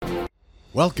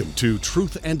Welcome to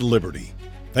Truth and Liberty.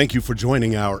 Thank you for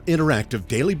joining our interactive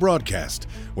daily broadcast,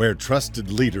 where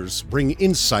trusted leaders bring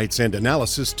insights and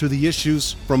analysis to the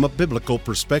issues from a biblical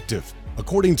perspective.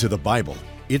 According to the Bible,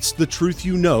 it's the truth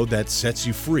you know that sets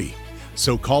you free.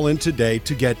 So call in today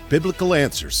to get biblical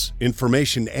answers,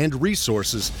 information, and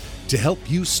resources to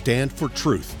help you stand for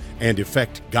truth and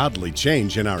effect godly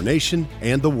change in our nation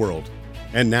and the world.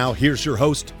 And now here's your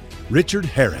host, Richard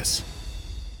Harris.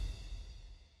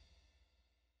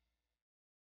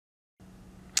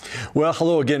 Well,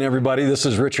 hello again, everybody. This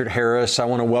is Richard Harris. I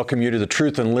want to welcome you to the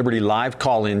Truth and Liberty live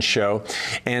call-in show.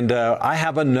 And I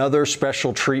have another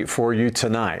special treat for you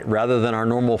tonight. Rather than our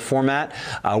normal format,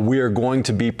 we are going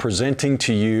to be presenting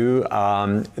to you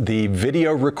the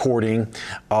video recording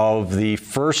of the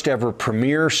first ever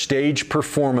premiere stage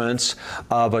performance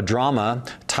of a drama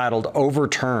titled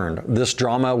Overturned. This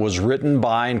drama was written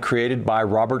by and created by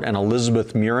Robert and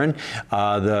Elizabeth Muren,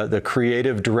 the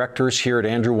creative directors here at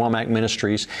Andrew Womack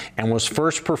Ministries, and was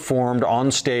first performed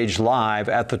on stage live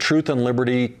at the Truth and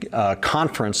Liberty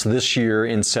conference this year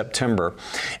in September.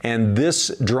 And this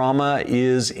drama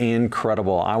is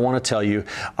incredible. I want to tell you,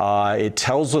 it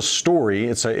tells a story.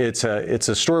 It's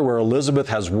a story where Elizabeth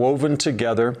has woven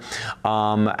together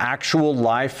actual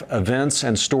life events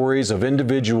and stories of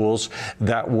individuals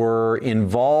that were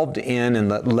involved in and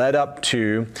that led up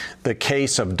to the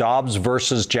case of Dobbs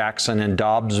versus Jackson and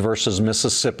Dobbs versus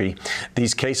Mississippi.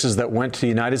 These cases that went to the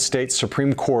United States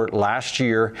Supreme Court last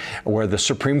year, where the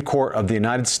Supreme Court of the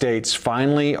United States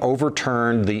finally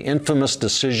overturned the infamous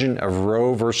decision of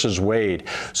Roe versus Wade.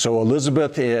 So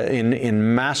Elizabeth,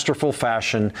 in masterful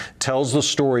fashion, tells the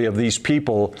story of these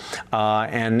people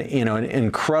and in an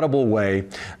incredible way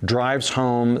drives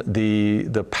home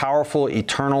the powerful,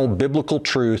 eternal, biblical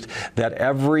truth that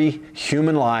every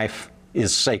human life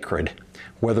is sacred.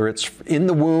 Whether it's in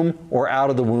the womb or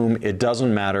out of the womb, it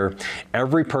doesn't matter.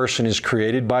 Every person is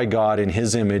created by God in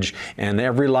His image, and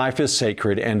every life is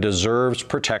sacred and deserves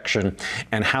protection.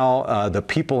 And how the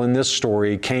people in this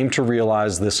story came to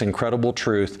realize this incredible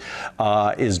truth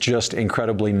is just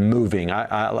incredibly moving.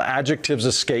 Adjectives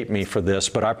escape me for this,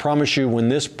 but I promise you, when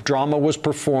this drama was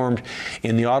performed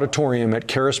in the auditorium at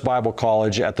Charis Bible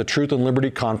College at the Truth and Liberty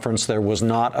Conference, there was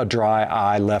not a dry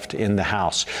eye left in the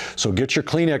house. So get your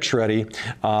Kleenex ready.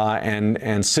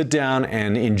 And sit down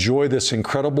and enjoy this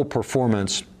incredible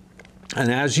performance. And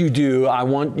as you do, I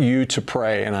want you to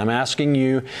pray, and I'm asking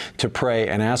you to pray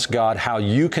and ask God how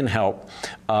you can help.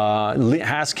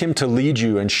 Ask Him to lead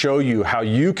you and show you how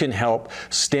you can help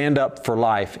stand up for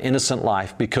life, innocent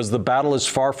life, because the battle is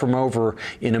far from over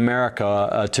in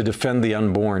America to defend the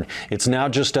unborn. It's now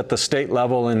just at the state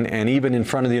level and even in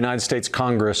front of the United States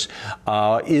Congress.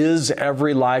 Is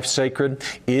every life sacred?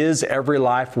 Is every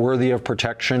life worthy of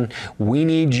protection? We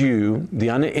need you, the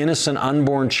innocent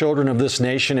unborn children of this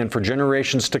nation and for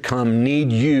generations to come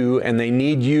need you, and they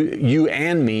need you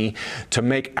and me to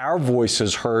make our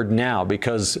voices heard now,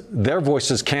 because their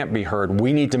voices can't be heard.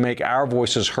 We need to make our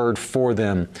voices heard for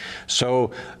them. So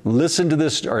listen to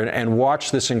this and watch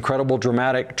this incredible,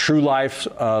 dramatic, true life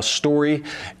story,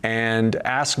 and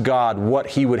ask God what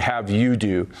He would have you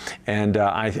do. And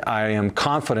I am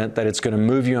confident that it's going to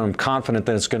move you. I'm confident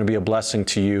that it's going to be a blessing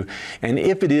to you. And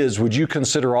if it is, would you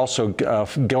consider also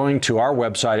going to our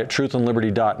website at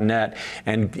truthandliberty.net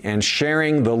and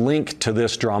sharing the link to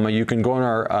this drama. You can go on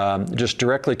our just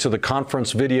directly to the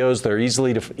conference videos. They're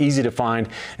easy to find,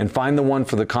 and find the one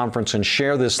for the conference and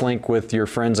share this link with your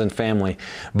friends and family.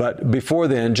 But before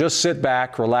then, just sit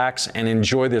back, relax, and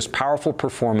enjoy this powerful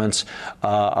performance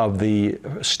of the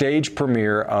stage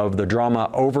premiere of the drama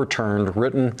Overturned,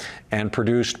 written and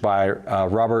produced by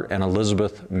Robert and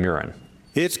Elizabeth Muren.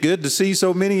 It's good to see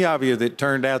so many of you that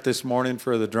turned out this morning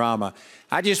for the drama.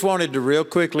 I just wanted to real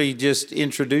quickly just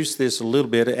introduce this a little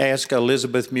bit, ask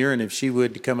Elizabeth Muren if she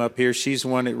would come up here. She's the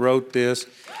one that wrote this.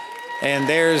 And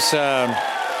there's a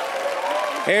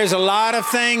lot of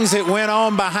things that went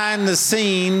on behind the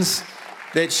scenes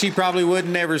that she probably would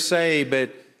never say,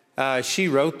 but she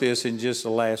wrote this in just the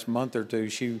last month or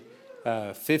two.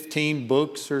 15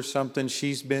 books or something.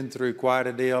 She's been through quite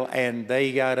a deal, and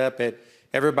they got up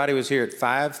everybody was here at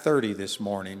 5:30 this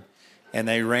morning, and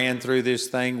they ran through this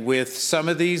thing with some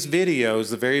of these videos.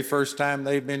 The very first time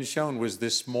they've been shown was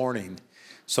this morning.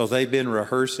 So they've been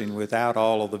rehearsing without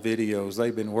all of the videos.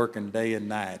 They've been working day and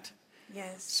night.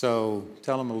 Yes. So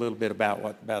tell them a little bit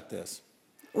about this.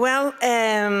 Well,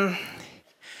 the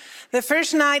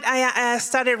first night I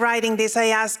started writing this, I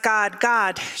asked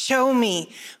God, show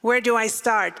me, where do I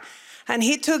start? And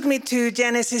He took me to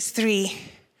Genesis 3.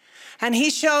 And he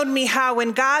showed me how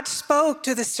when God spoke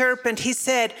to the serpent, he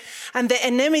said, and the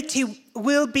enmity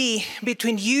will be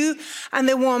between you and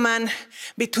the woman,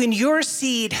 between your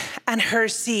seed and her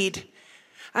seed.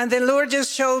 And the Lord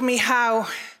just showed me how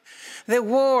the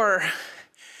war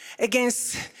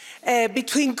against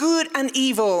between good and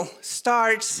evil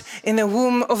starts in the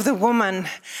womb of the woman,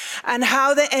 and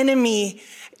how the enemy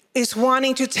is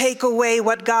wanting to take away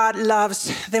what God loves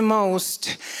the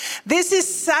most. This is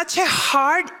such a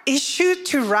hard issue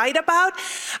to write about.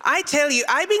 I tell you,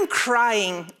 I've been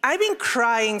crying. I've been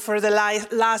crying for the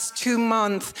last 2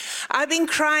 months. I've been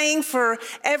crying for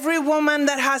every woman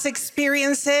that has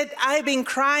experienced it. I've been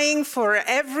crying for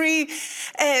every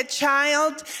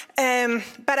child.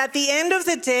 But at the end of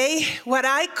the day, what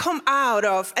I come out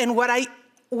of and what I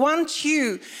want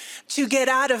you to get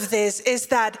out of this is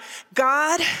that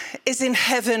God is in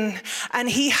heaven, and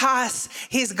he has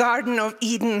his Garden of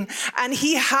Eden, and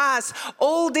he has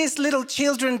all these little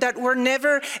children that were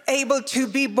never able to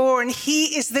be born.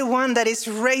 He is the one that is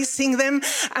raising them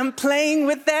and playing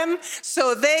with them,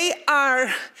 so they are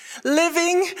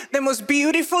living the most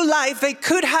beautiful life they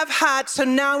could have had. So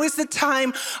now is the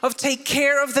time of take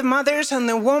care of the mothers and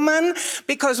the woman,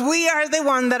 because we are the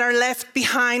one that are left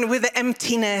behind with the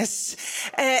emptiness.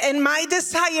 And my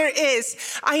desire is,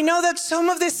 I know that some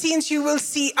of the scenes you will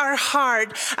see are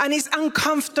hard and it's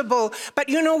uncomfortable, but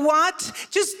you know what?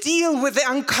 Just deal with the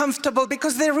uncomfortable,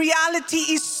 because the reality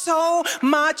is so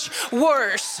much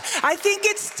worse. I think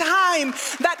it's time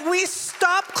that we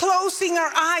stop closing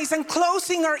our eyes and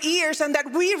closing our ears, and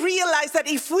that we realize that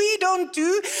if we don't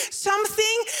do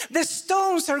something, the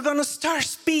stones are going to start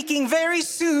speaking very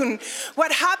soon.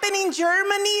 What happened in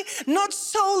Germany not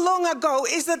so long ago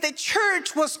is that the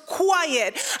church was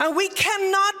quiet, and we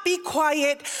cannot be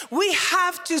quiet. We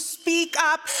have to speak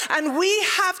up, and we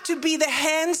have to be the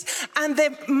hands and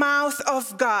the mouth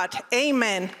of God.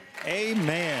 Amen.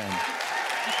 Amen.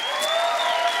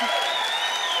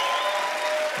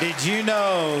 Did you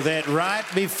know that right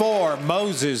before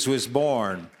Moses was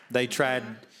born, they tried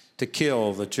to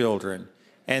kill the children?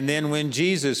 And then when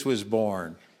Jesus was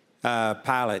born,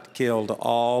 Pilate killed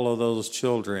all of those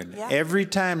children. Yeah. Every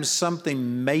time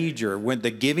something major, when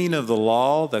the giving of the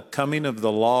law, the coming of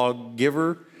the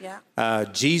lawgiver,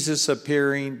 Jesus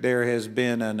appearing, there has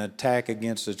been an attack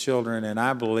against the children. And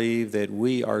I believe that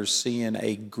we are seeing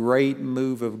a great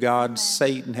move of God. Amen.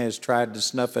 Satan has tried to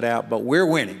snuff it out, but we're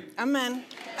winning. Amen.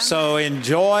 So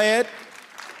enjoy it.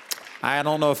 I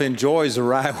don't know if enjoy is the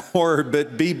right word,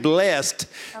 but be blessed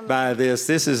by this.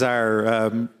 This is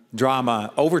our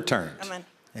drama, Overturned. Amen.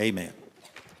 Amen.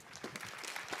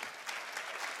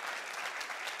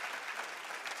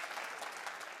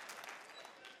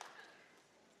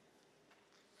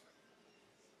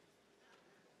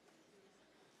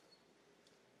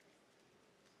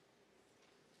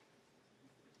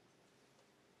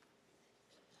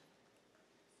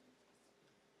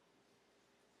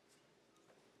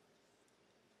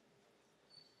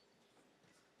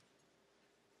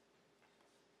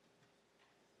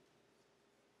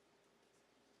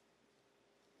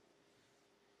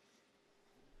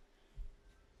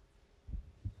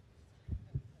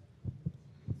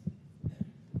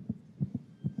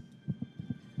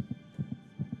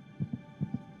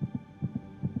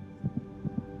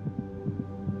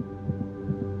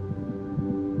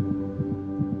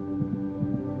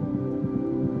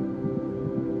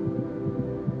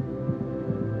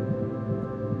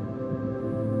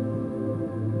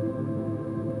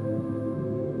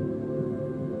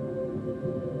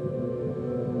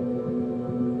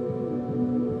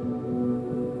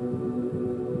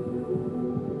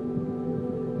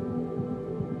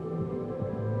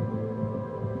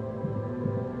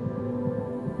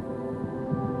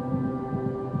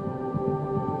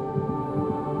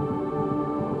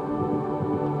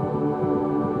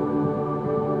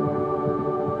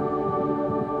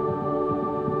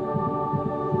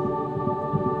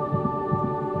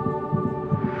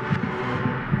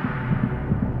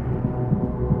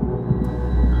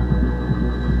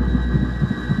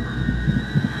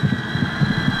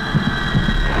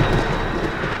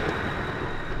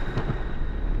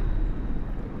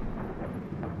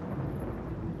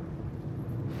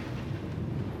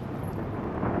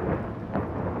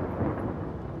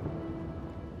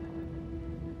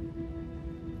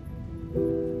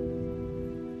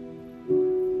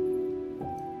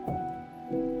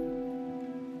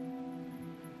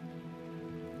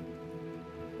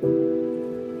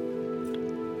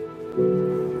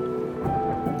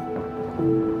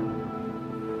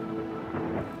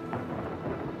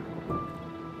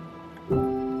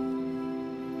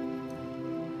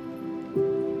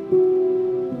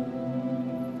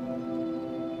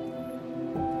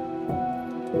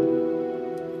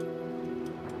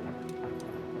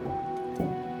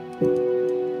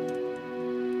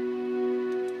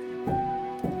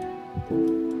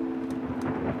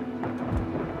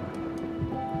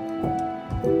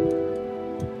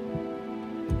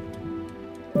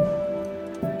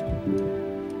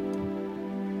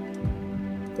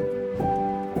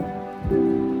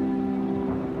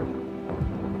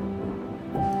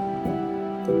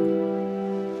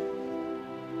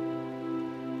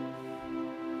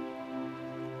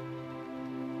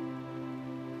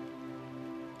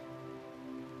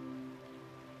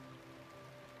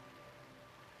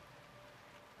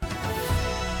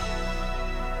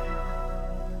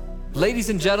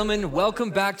 Ladies and gentlemen, welcome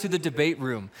back to the debate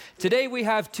room. Today we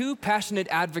have two passionate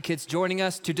advocates joining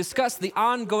us to discuss the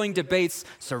ongoing debates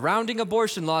surrounding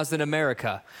abortion laws in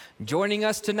America. Joining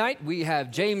us tonight, we have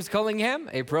James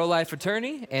Cullingham, a pro-life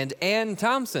attorney, and Ann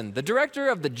Thompson, the director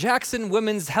of the Jackson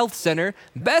Women's Health Center,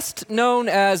 best known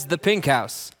as the Pink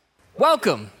House.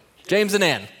 Welcome, James and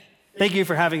Ann. Thank you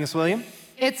for having us, William.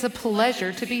 It's a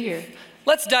pleasure to be here.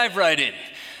 Let's dive right in.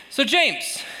 So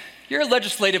James, your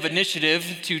legislative initiative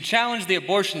to challenge the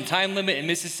abortion time limit in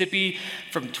Mississippi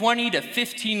from 20 to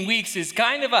 15 weeks is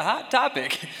kind of a hot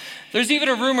topic. There's even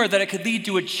a rumor that it could lead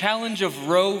to a challenge of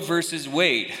Roe versus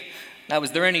Wade. Now,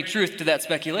 is there any truth to that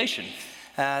speculation?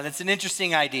 That's an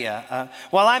interesting idea.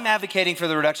 While I'm advocating for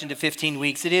the reduction to 15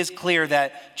 weeks, it is clear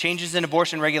that changes in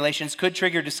abortion regulations could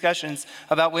trigger discussions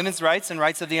about women's rights and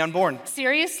rights of the unborn.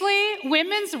 Seriously?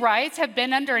 Women's rights have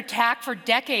been under attack for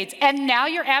decades, and now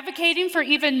you're advocating for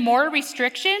even more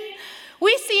restriction?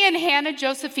 We see in Hannah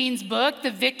Josephine's book, The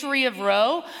Victory of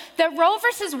Roe, that Roe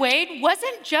versus Wade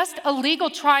wasn't just a legal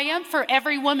triumph for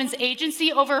every woman's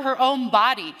agency over her own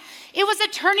body. It was a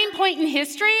turning point in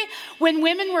history when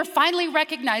women were finally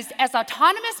recognized as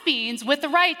autonomous beings with the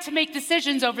right to make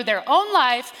decisions over their own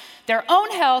life, their own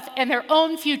health, and their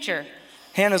own future.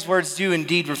 Hannah's words do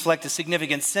indeed reflect a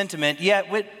significant sentiment, yet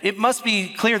it must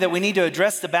be clear that we need to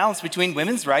address the balance between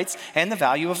women's rights and the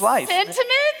value of life.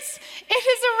 Sentiments? It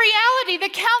is a reality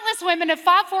that countless women have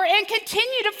fought for and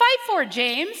continue to fight for,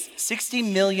 James. 60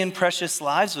 million precious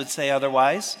lives would say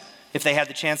otherwise, if they had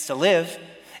the chance to live.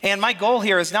 And my goal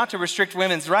here is not to restrict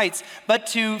women's rights, but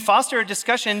to foster a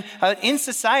discussion in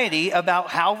society about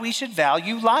how we should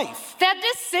value life. That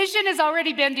decision has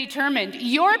already been determined.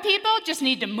 Your people just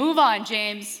need to move on,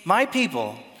 James. My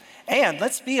people, and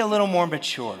let's be a little more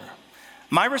mature.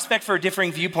 My respect for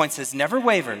differing viewpoints has never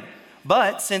wavered.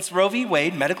 But since Roe v.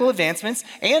 Wade, medical advancements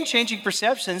and changing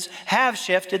perceptions have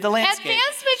shifted the landscape.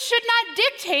 Advancements should not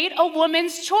dictate a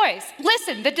woman's choice.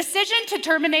 Listen, the decision to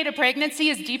terminate a pregnancy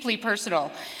is deeply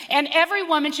personal, and every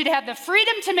woman should have the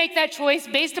freedom to make that choice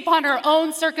based upon her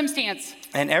own circumstance.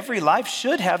 And every life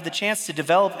should have the chance to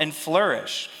develop and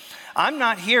flourish. I'm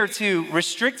not here to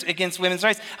restrict against women's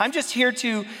rights. I'm just here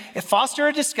to foster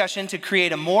a discussion to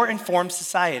create a more informed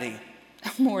society.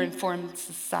 A more informed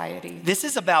society. This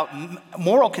is about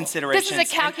moral considerations. This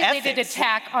is a calculated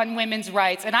attack on women's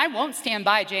rights, and I won't stand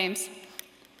by, James.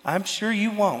 I'm sure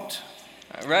you won't.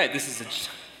 All right, this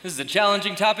is a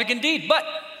challenging topic indeed, but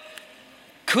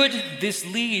could this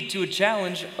lead to a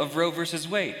challenge of Roe versus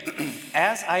Wade?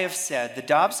 As I have said, the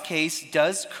Dobbs case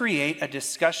does create a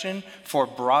discussion for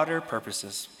broader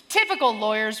purposes. Typical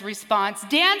lawyer's response,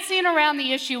 dancing around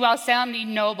the issue while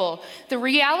sounding noble. The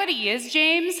reality is,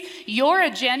 James, your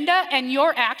agenda and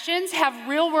your actions have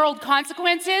real-world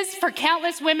consequences for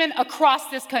countless women across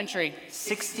this country.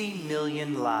 60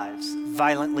 million lives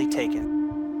violently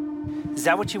taken. Is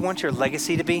that what you want your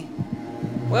legacy to be?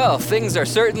 Well, things are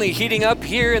certainly heating up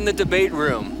here in the debate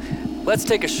room. Let's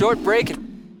take a short break.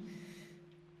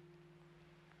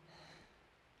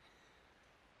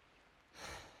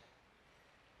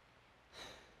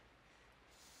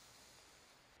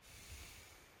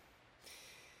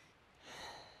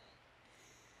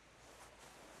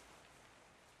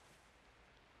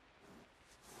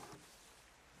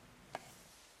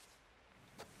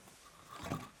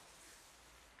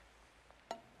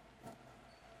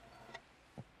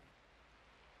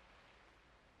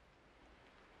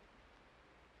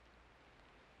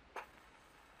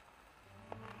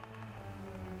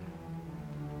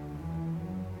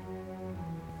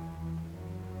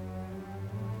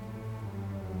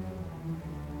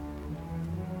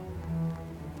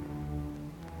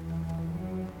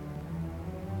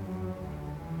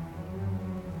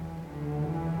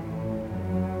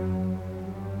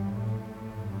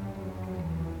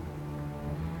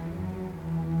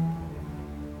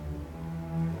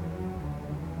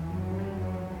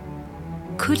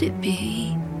 Could it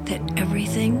be that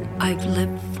everything I've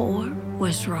lived for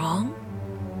was wrong?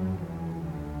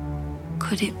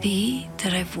 Could it be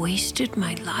that I've wasted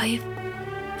my life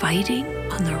fighting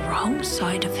on the wrong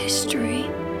side of history?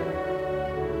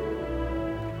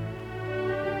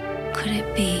 Could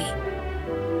it be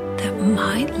that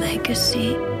my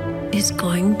legacy is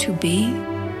going to be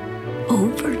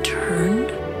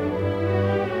overturned?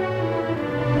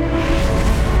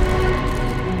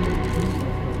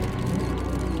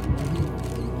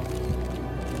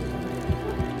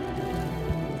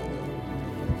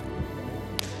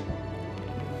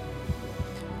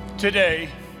 Today,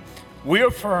 we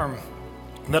affirm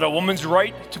that a woman's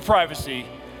right to privacy,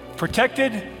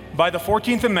 protected by the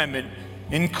 14th Amendment,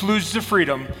 includes the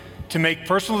freedom to make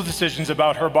personal decisions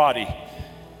about her body.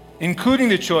 including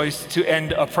the choice to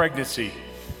end a pregnancy.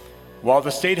 While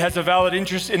the state has a valid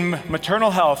interest in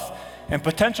maternal health and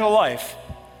potential life,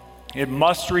 it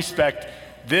must respect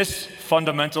this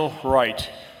fundamental right.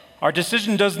 Our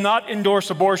decision does not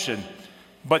endorse abortion,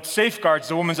 but safeguards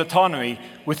the woman's autonomy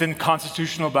within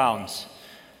constitutional bounds.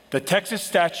 The Texas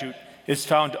statute is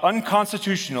found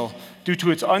unconstitutional due to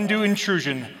its undue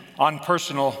intrusion on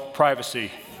personal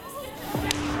privacy.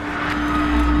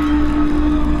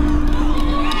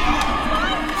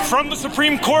 From the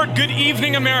Supreme Court, good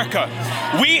evening, America.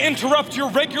 We interrupt your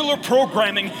regular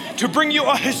programming to bring you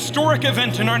a historic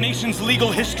event in our nation's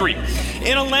legal history.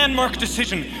 In a landmark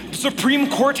decision, the Supreme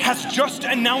Court has just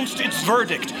announced its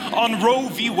verdict on Roe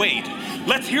v. Wade.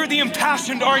 Let's hear the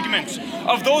impassioned arguments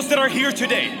of those that are here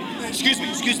today.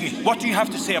 Excuse me, what do you have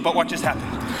to say about what just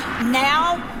happened?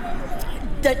 Now,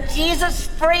 the Jesus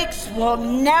freaks will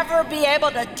never be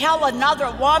able to tell another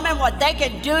woman what they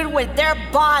can do with their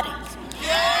bodies.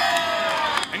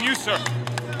 And you, sir,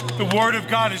 the Word of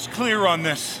God is clear on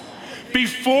this.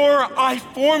 Before I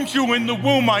formed you in the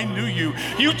womb, I knew you.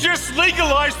 You just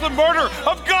legalized the murder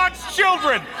of God's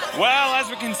children. Well, as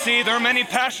we can see, there are many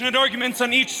passionate arguments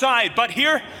on each side, but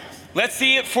here, let's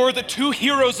see it for the two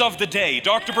heroes of the day,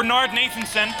 Dr. Bernard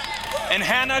Nathanson and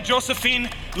Hannah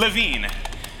Josephine Levine.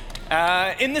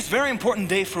 In this very important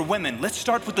day for women, let's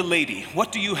start with the lady.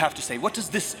 What do you have to say? What does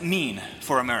this mean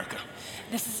for America?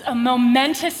 This is a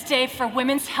momentous day for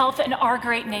women's health in our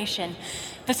great nation.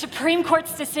 The Supreme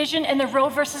Court's decision in the Roe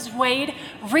versus Wade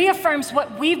reaffirms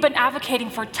what we've been advocating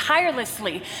for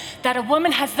tirelessly, that a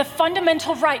woman has the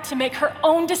fundamental right to make her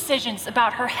own decisions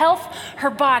about her health, her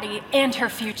body, and her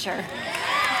future.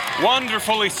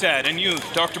 Wonderfully said. And you,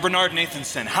 Dr. Bernard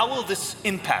Nathanson, how will this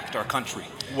impact our country?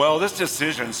 Well, this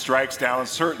decision strikes down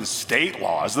certain state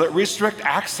laws that restrict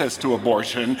access to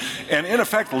abortion and, in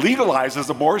effect, legalizes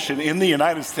abortion in the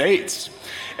United States.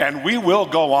 And we will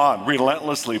go on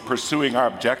relentlessly pursuing our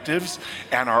objectives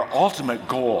and our ultimate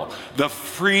goal, the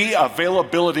free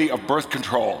availability of birth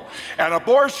control. And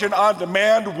abortion on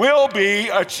demand will be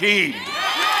achieved.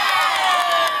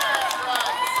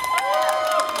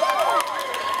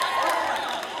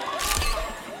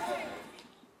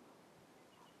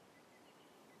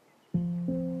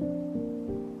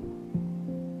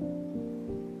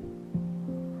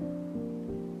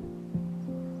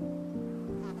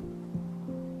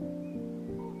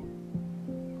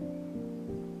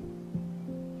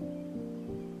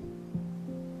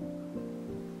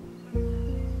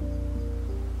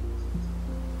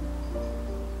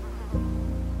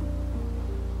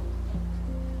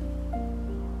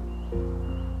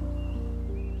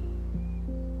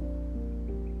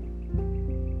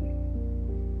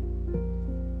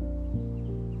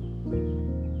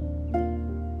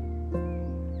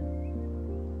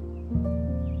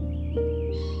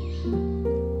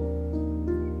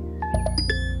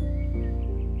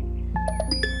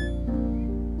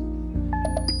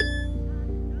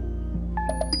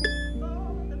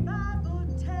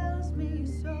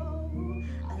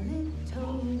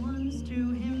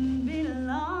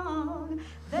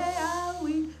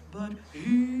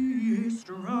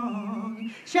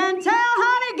 Chantel,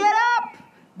 honey, get up!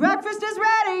 Breakfast is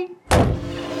ready!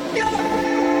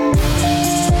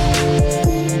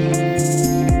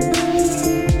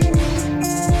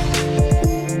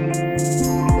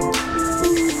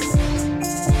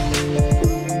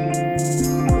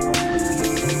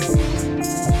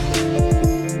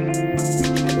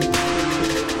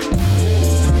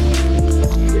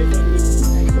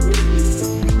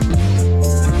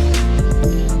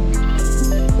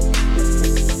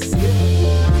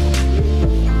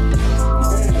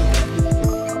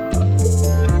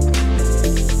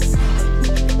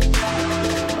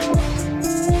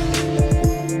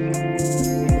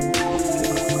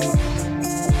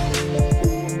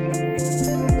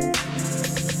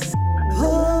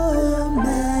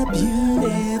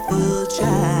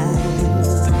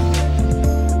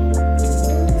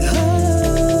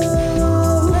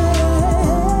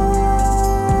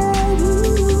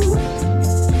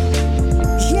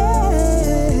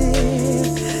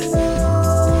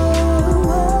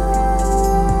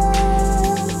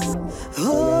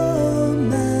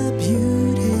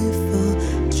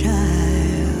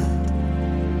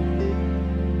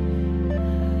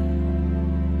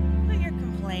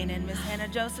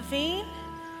 Josephine.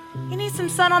 You need some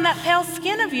sun on that pale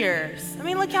skin of yours. I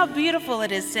mean, look how beautiful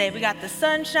it is today. We got the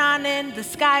sun shining, the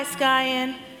sky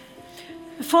skying.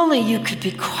 If only you could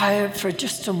be quiet for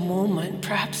just a moment,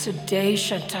 perhaps a day,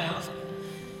 Chantal.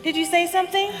 Did you say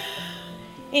something?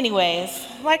 Anyways,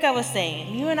 like I was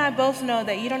saying, you and I both know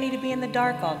that you don't need to be in the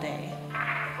dark all day.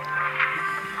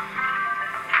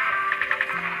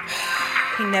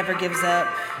 He never gives up.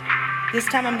 This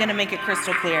time I'm gonna make it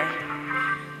crystal clear.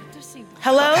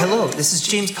 Hello? Hello, this is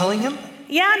James Cullingham.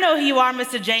 Yeah, I know who you are,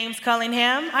 Mr. James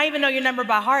Cullingham. I even know your number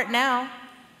by heart now.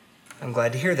 I'm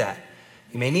glad to hear that.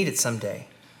 You may need it someday.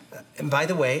 And by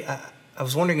the way, I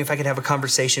was wondering if I could have a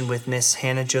conversation with Miss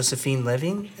Hannah Josephine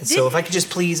Leving. So if I could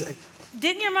just please...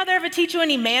 Didn't your mother ever teach you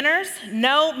any manners?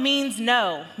 No means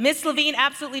no. Miss Levine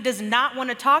absolutely does not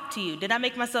want to talk to you. Did I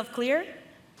make myself clear?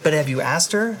 But have you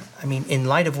asked her? I mean, in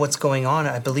light of what's going on,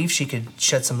 I believe she could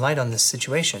shed some light on this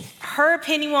situation. Her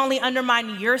opinion will only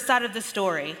undermine your side of the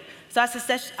story. So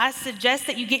I suggest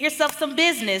that you get yourself some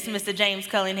business, Mr. James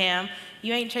Cullingham.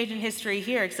 You ain't changing history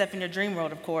here, except in your dream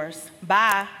world, of course.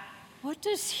 Bye. What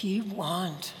does he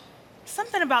want?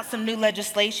 Something about some new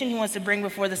legislation he wants to bring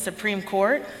before the Supreme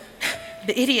Court.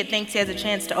 The idiot thinks he has a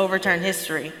chance to overturn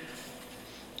history.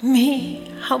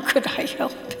 Me? How could I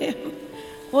help him?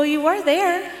 Well, you were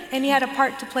there, and you had a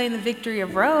part to play in the victory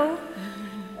of Roe.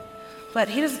 But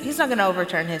he's not going to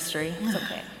overturn history. It's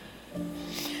okay.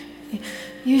 It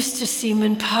used to seem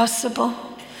impossible,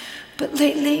 but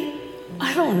lately,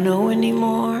 I don't know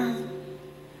anymore.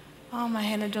 Oh, my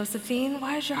Hannah Josephine,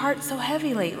 why is your heart so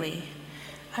heavy lately?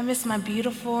 I miss my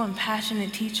beautiful and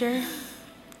passionate teacher.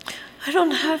 I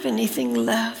don't have anything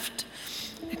left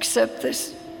except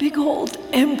this big old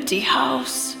empty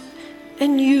house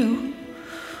and you,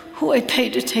 who I pay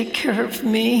to take care of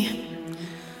me.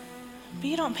 But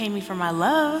you don't pay me for my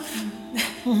love.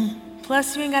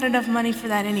 Plus, you ain't got enough money for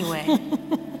that anyway.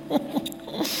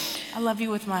 I love you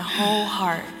with my whole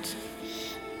heart.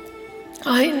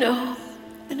 I know.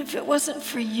 And if it wasn't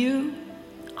for you,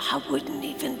 I wouldn't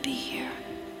even be here.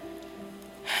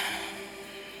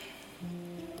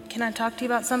 Can I talk to you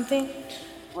about something?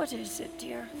 What is it,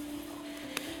 dear?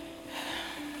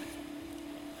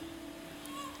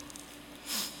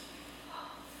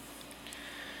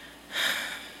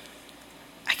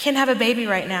 I can't have a baby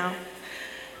right now.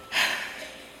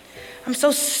 I'm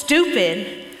so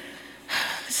stupid.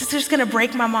 This is just gonna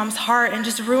break my mom's heart and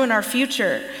just ruin our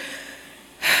future.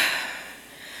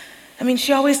 I mean,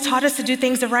 she always taught us to do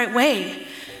things the right way.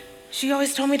 She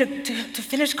always told me to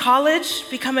finish college,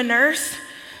 become a nurse,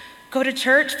 go to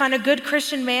church, find a good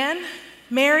Christian man,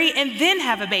 marry, and then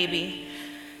have a baby.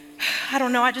 I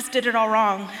don't know, I just did it all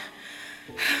wrong.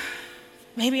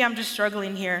 Maybe I'm just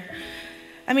struggling here.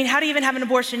 I mean, how do you even have an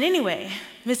abortion anyway?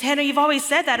 Miss Hannah, you've always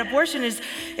said that abortion is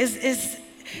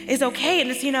okay, and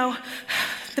it's, you know,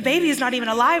 the baby is not even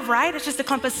alive, right? It's just a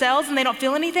clump of cells and they don't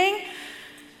feel anything?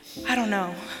 I don't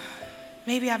know.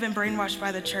 Maybe I've been brainwashed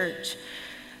by the church.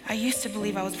 I used to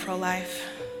believe I was pro-life.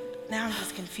 Now I'm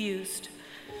just confused.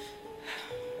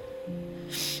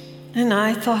 And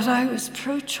I thought I was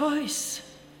pro-choice.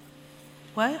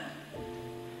 What?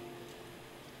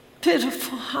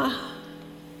 Pitiful, huh?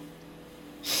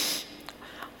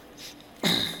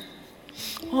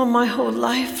 All my whole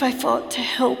life I fought to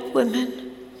help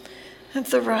women have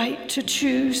the right to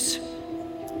choose.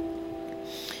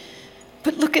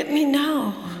 But look at me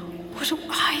now. What do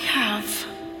I have?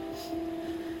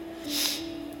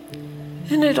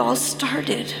 And it all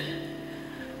started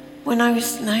when I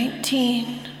was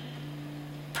 19,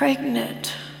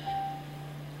 pregnant,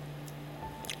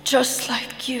 just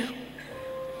like you.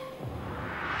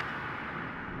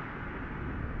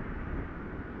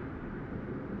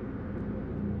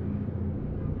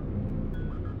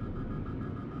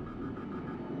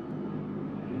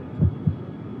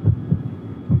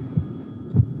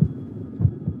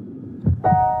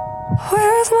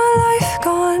 Where's my life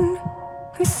gone?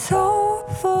 I'm so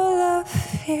full of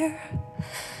fear.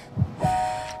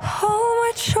 All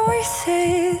my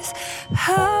choices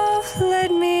have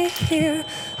led me here.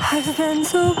 I've been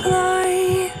so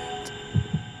blind.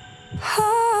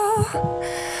 Oh,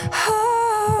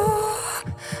 oh,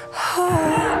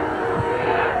 oh.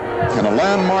 In a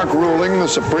landmark ruling, the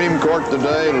Supreme Court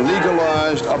today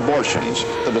legalized abortions.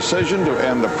 The decision to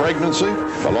end a pregnancy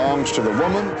belongs to the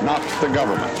woman, not the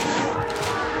government.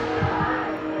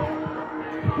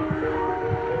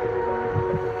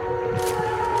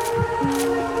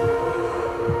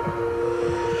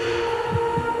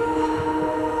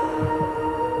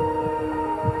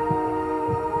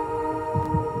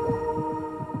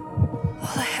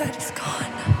 All I had is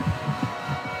gone.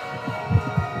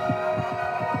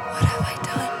 What have I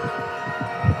done?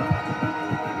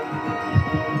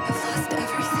 I've lost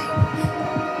everything.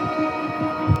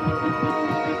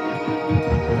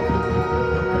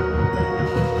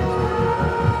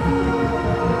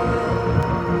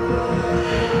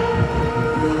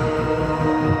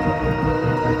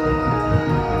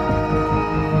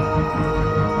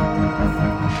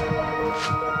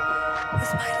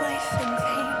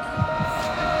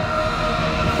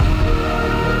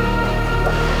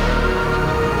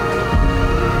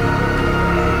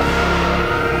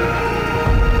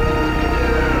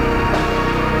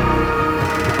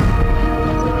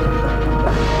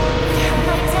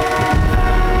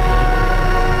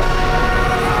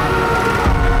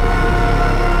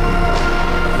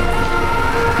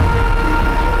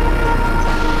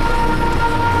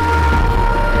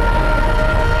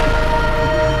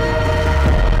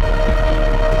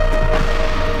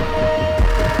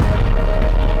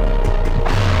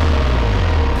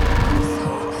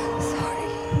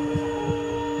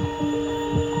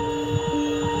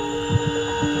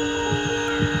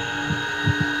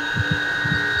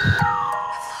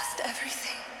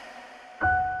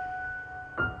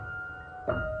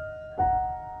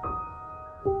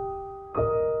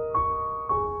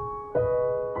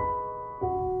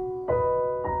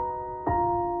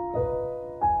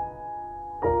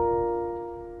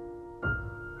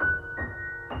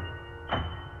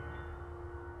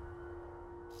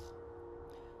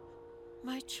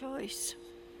 My choice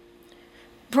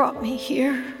brought me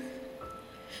here,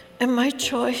 and my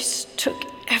choice took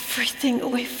everything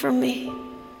away from me,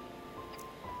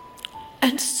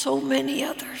 and so many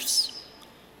others.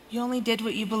 You only did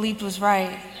what you believed was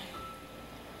right.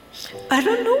 I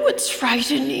don't know what's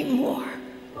right anymore.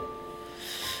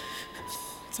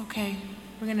 It's okay.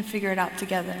 We're gonna figure it out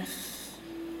together.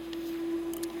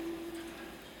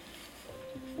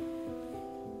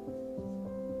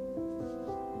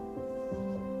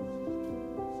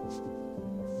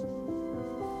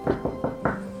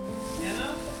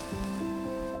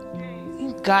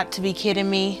 You've got to be kidding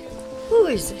me. Who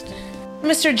is it?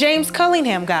 Mr. James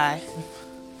Cullingham guy.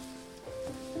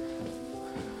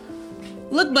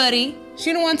 Look, buddy,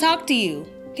 she don't want to talk to you.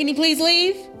 Can you please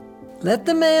leave? Let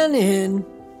the man in.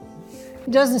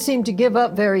 He doesn't seem to give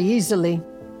up very easily.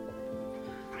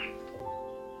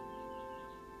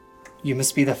 You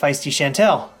must be the feisty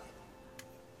Chantel.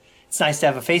 It's nice to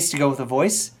have a face to go with a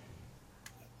voice.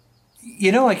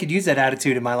 You know I could use that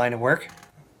attitude in my line of work.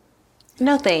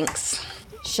 No thanks.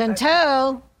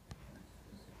 Chantel.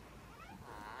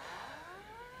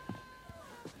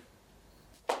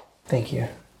 Thank you.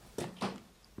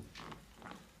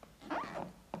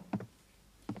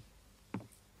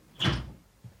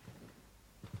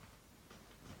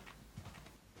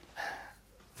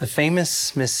 The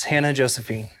famous Miss Hannah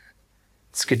Josephine.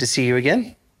 It's good to see you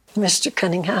again. Mr.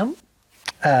 Cunningham?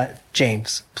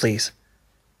 James, please.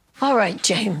 All right,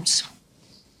 James.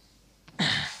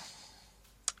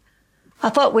 I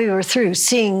thought we were through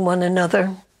seeing one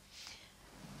another.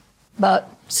 But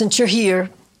since you're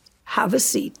here, have a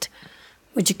seat.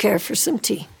 Would you care for some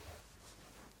tea?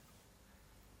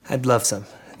 I'd love some.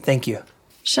 Thank you.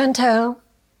 Chantel?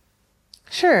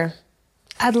 Sure.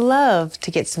 I'd love to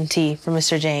get some tea from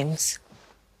Mr. James.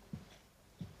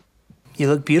 You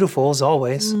look beautiful as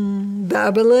always.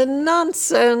 Babbling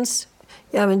nonsense.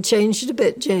 You haven't changed a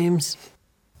bit, James.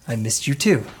 I missed you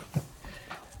too.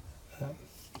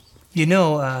 You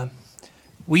know,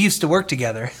 we used to work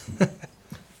together.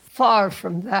 Far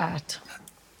from that.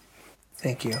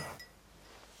 Thank you.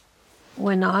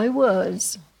 When I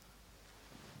was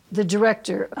the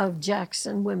director of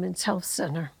Jackson Women's Health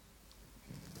Center,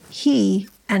 he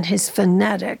and his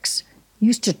fanatics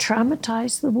used to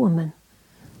traumatize the woman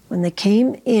when they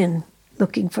came in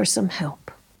looking for some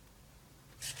help.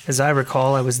 As I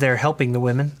recall, I was there helping the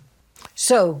women.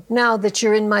 So now that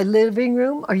you're in my living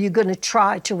room, are you going to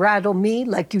try to rattle me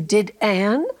like you did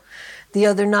Anne the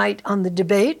other night on the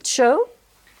debate show?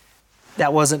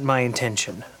 That wasn't my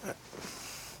intention.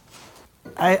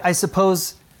 I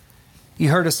suppose you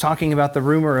heard us talking about the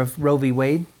rumor of Roe v.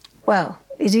 Wade? Well,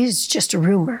 it is just a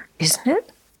rumor, isn't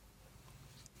it?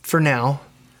 For now,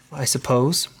 I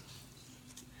suppose.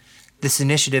 This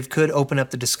initiative could open up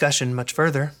the discussion much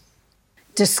further.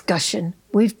 Discussion.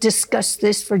 We've discussed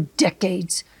this for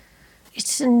decades.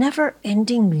 It's a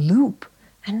never-ending loop,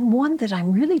 and one that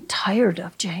I'm really tired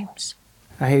of, James.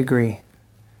 I agree.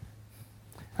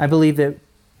 I believe that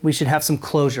we should have some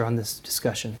closure on this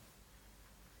discussion.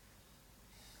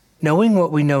 Knowing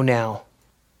what we know now,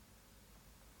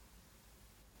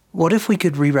 what if we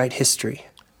could rewrite history?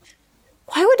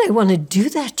 Why would I want to do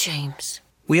that, James?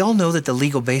 We all know that the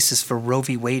legal basis for Roe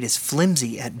v. Wade is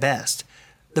flimsy at best.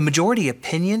 The majority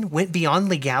opinion went beyond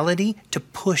legality to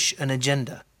push an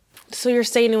agenda. So you're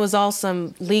saying it was all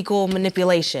some legal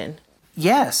manipulation?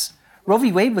 Yes. Roe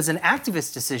v. Wade was an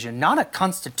activist decision, not a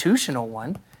constitutional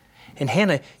one. And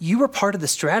Hannah, you were part of the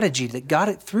strategy that got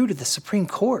it through to the Supreme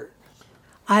Court.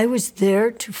 I was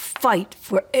there to fight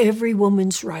for every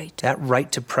woman's right. That right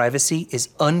to privacy is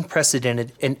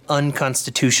unprecedented and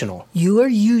unconstitutional. You are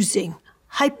using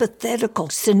hypothetical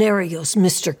scenarios,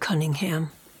 Mr.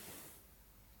 Cunningham.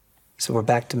 So we're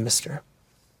back to Mr.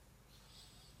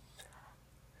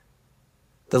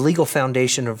 The legal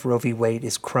foundation of Roe v. Wade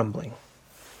is crumbling.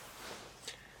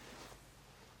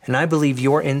 And I believe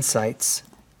your insights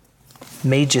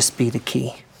may just be the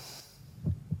key.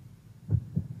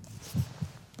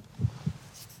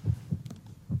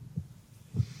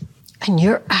 And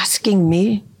you're asking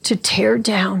me to tear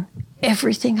down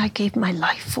everything I gave my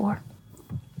life for?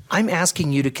 I'm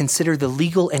asking you to consider the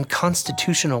legal and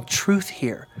constitutional truth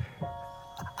here.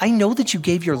 I know that you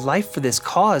gave your life for this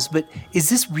cause, but is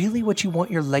this really what you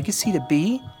want your legacy to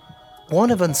be? One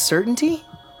of uncertainty?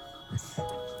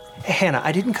 Hannah,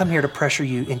 I didn't come here to pressure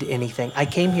you into anything. I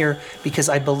came here because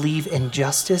I believe in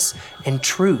justice and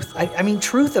truth. I mean,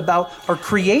 truth about our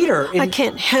Creator. I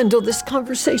can't handle this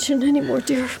conversation anymore,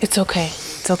 dear. It's okay.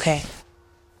 It's okay.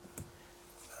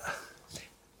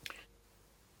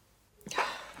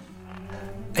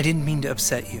 I didn't mean to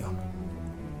upset you.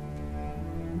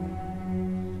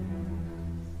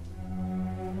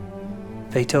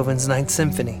 Beethoven's Ninth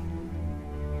Symphony.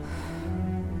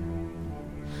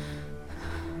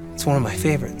 It's one of my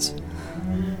favorites.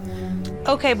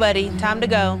 Okay, buddy, time to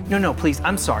go. No, please,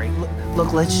 I'm sorry.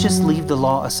 Look, let's just leave the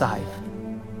law aside.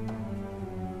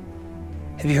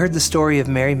 Have you heard the story of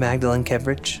Mary Magdalene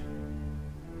Kevridge?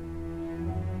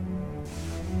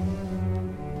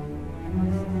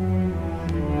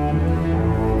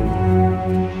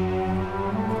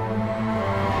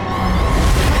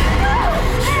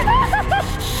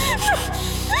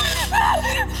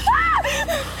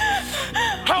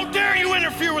 How dare you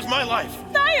interfere with my life?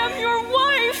 I am your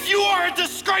wife! You are a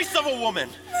disgrace of a woman,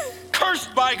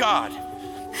 cursed by God.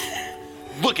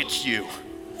 Look at you.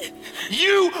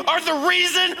 You are the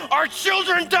reason our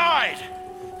children died.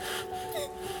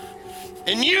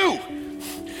 And you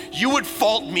would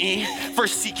fault me for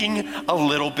seeking a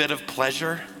little bit of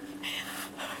pleasure?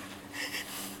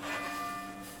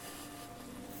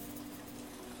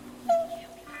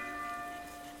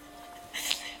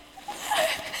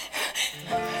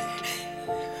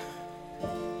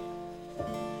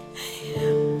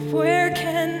 Where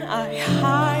can I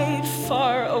hide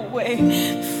far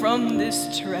away from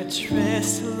this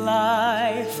treacherous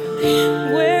life?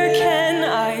 Where can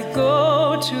I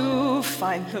go to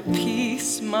find the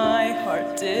peace my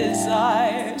heart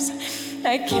desires?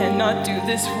 I cannot do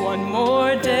this one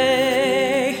more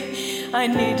day. I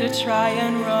need to try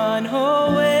and run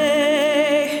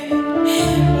away.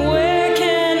 Where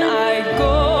can I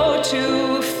go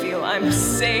to feel I'm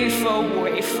safe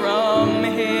away from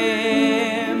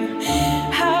him?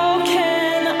 How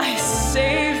can I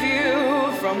save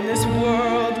you from this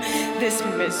world, this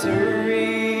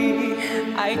misery?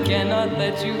 I cannot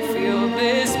let you feel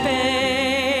this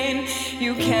pain.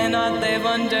 You cannot live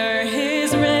under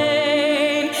his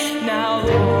reign. Now,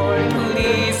 Lord,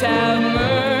 please have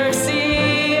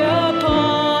mercy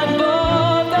upon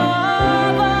both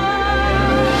of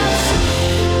us.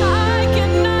 I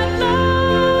cannot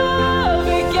love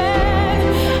again.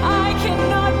 I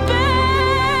cannot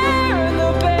bear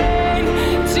the pain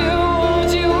to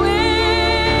hold you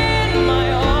in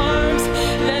my arms,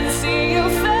 then see you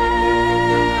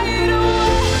fade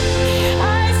away.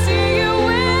 I see you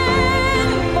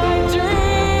in my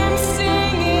dreams,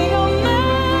 singing a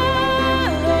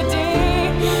melody.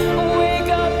 Wake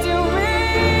up to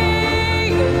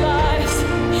realize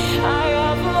I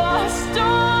have lost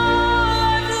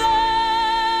all I've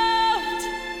loved.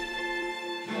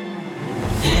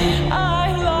 I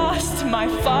lost my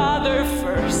father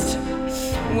first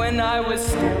when I was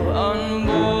still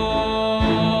unborn.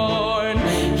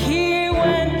 He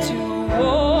went to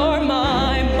war,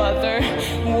 my mother,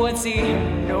 was he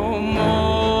no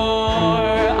more?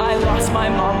 I lost my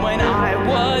mom when I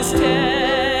was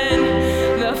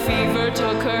 10. The fever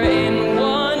took her in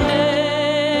one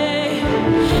day.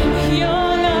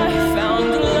 Young, I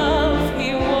found love.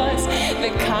 He was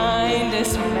the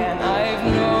kindest man I've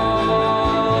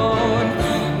known.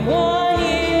 1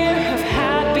 year of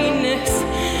happiness,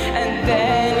 and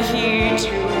then he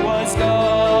too was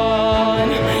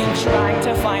gone. Trying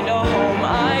to find a home,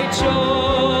 I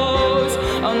chose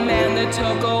a man that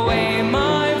took away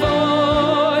my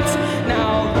voice.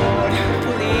 Now, Lord,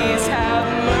 please have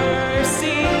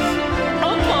mercy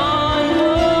upon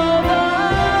both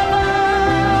of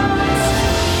us.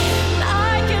 I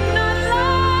cannot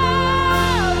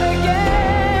love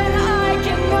again. I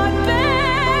cannot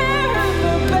bear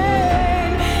the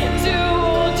pain to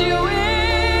hold you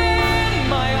in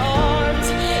my arms,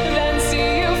 then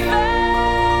see you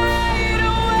fade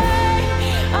away.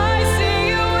 I see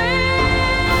you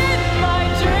in my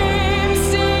dreams,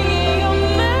 singing a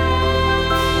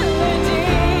melody.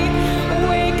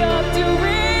 Wake up to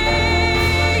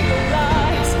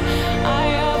realize I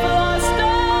have lost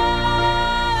all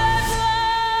I've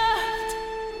loved.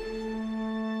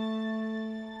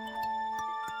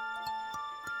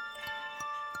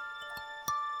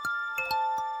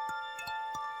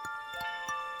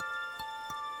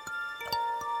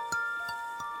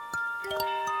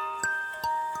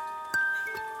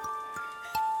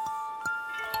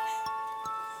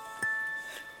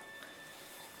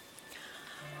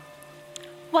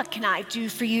 What can I do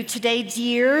for you today,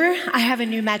 dear? I have a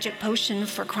new magic potion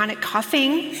for chronic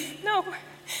coughing. No,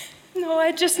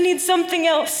 I just need something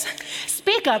else.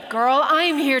 Speak up, girl.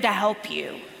 I'm here to help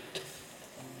you.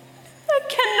 I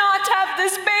cannot have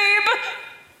this, babe.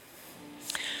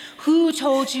 Who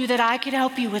told you that I could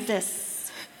help you with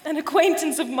this? An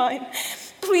acquaintance of mine.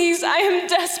 Please, I am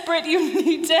desperate. You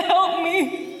need to help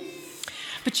me.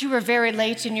 But you were very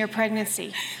late in your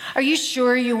pregnancy. Are you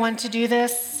sure you want to do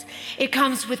this? It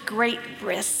comes with great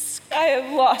risk. I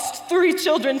have lost 3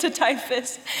 children to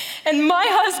typhus, and my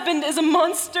husband is a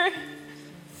monster.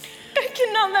 I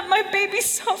cannot let my baby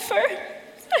suffer.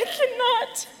 I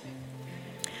cannot.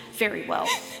 Very well.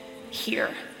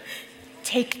 Here,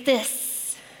 take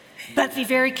this. But be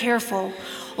very careful.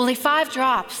 Only 5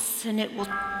 drops, and it will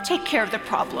take care of the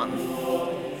problem.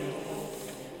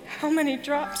 How many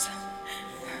drops?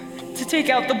 To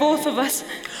take out the both of us?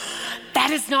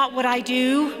 That is not what I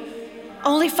do.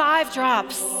 Only 5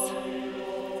 drops.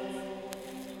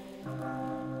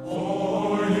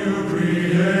 For you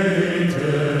created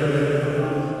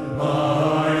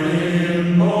my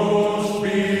inmost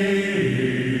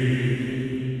being,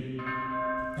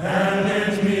 and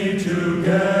knit me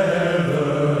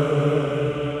together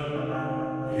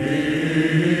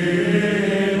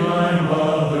in my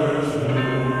mother's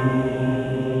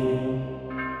womb.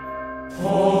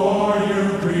 For you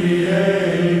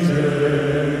created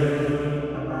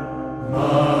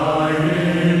my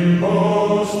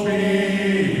inmost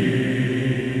being,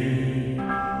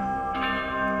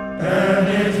 and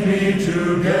knit me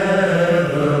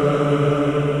together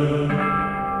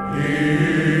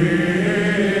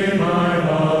in my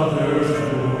mother's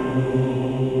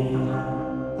womb.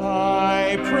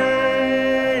 I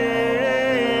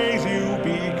praise you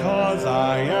because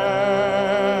I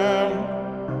am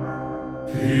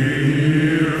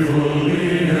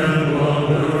fearfully and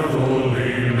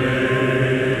wonderfully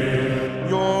made.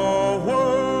 Your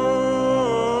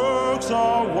works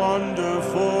are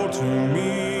wonderful to me.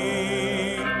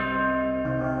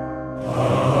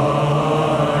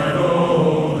 I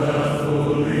know that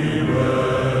fully well.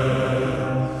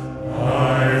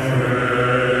 My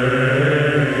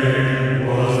frame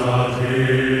was not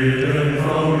hidden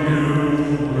from you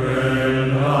when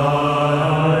I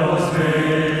was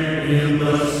made in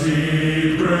the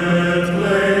secret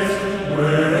place,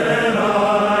 when I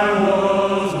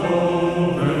was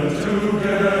woven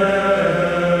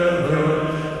together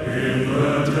in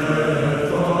the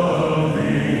depth of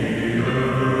the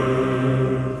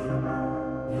earth.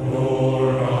 Your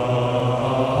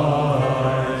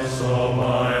eyes saw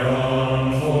my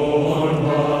unformed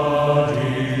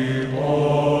body,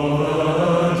 all the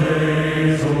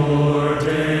days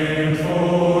ordained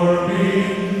for me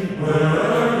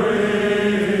were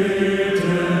written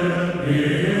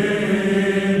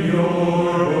in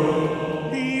your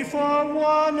book. Before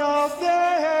one of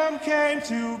them came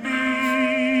to be.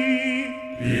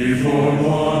 Before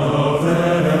one of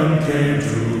them came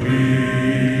to be.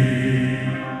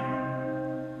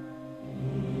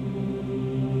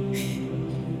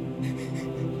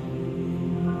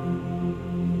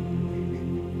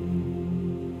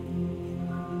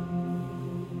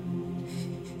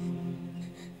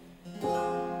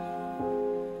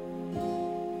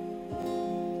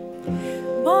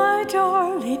 My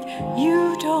darling,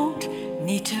 you don't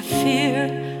need to fear.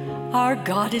 Our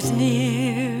God is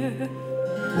near.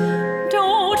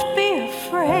 Don't be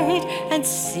afraid and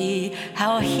see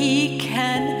how He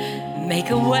can make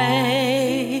a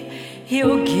way.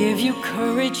 He'll give you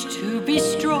courage to be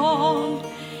strong.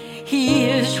 He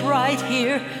is right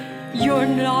here. You're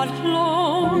not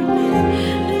alone.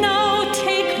 Now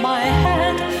take my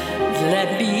hand.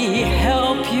 Let me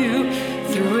help you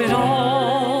through it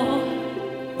all.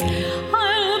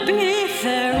 I'll be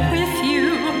there with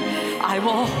you. I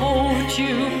will hold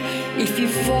you if you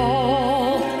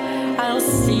fall. I'll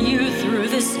see you through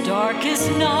this darkest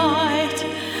night.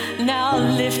 Now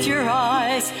lift your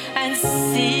eyes and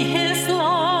see His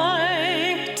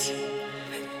light.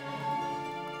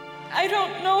 I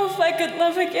don't know if I could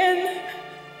love again.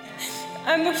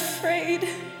 I'm afraid.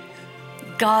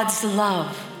 God's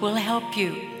love will help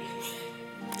you.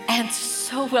 And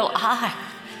so will I.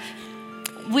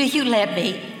 Will you let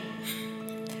me?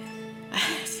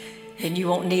 Then you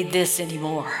won't need this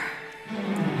anymore.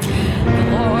 The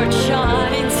Lord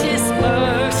shines His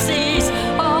mercies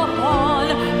upon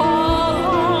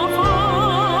all of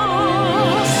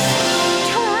us.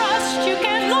 Trust you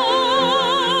can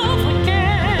love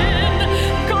again.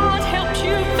 God helped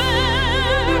you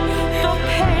bear the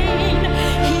pain.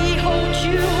 He holds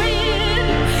you in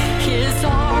His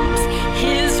arms.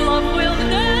 His love will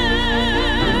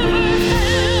never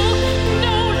fail.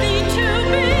 No need to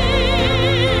be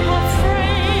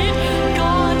afraid.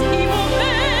 God, He will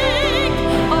make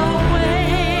a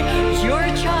way.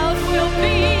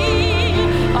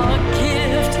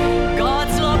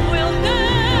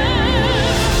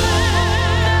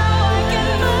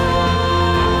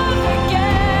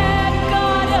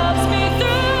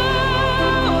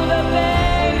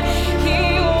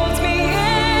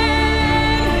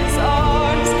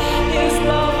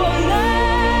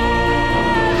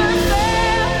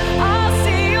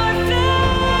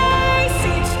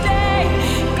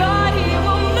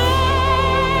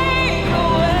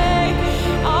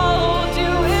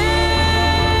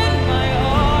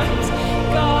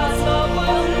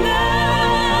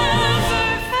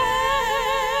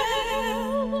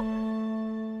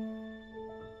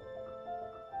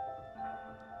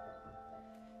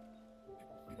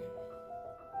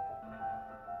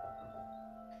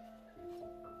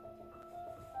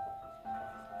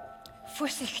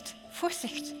 Vorsicht,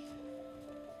 Vorsicht.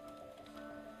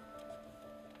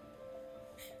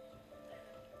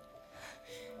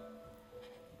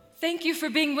 Thank you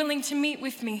for being willing to meet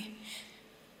with me.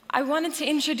 I wanted to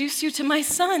introduce you to my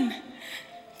son.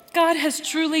 God has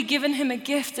truly given him a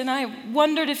gift, and I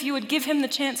wondered if you would give him the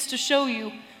chance to show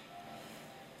you.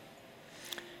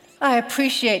 I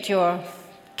appreciate your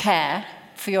care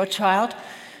for your child.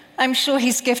 I'm sure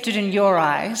he's gifted in your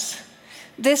eyes.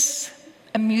 This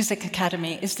music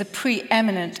academy is the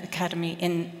preeminent academy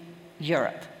in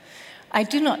Europe. I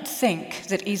do not think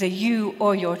that either you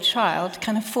or your child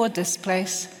can afford this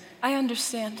place. I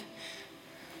understand.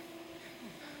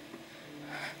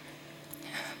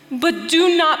 But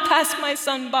do not pass my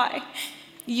son by.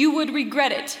 You would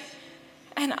regret it.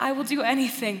 And I will do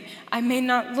anything. I may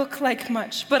not look like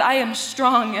much, but I am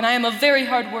strong and I am a very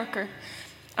hard worker.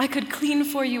 I could clean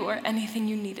for you or anything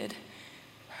you needed.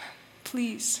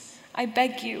 Please, I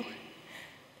beg you.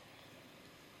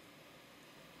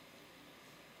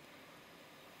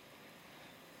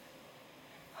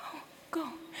 Oh, go.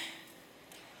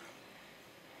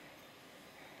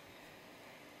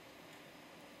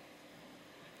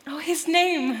 Oh, his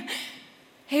name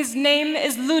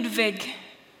is Ludwig.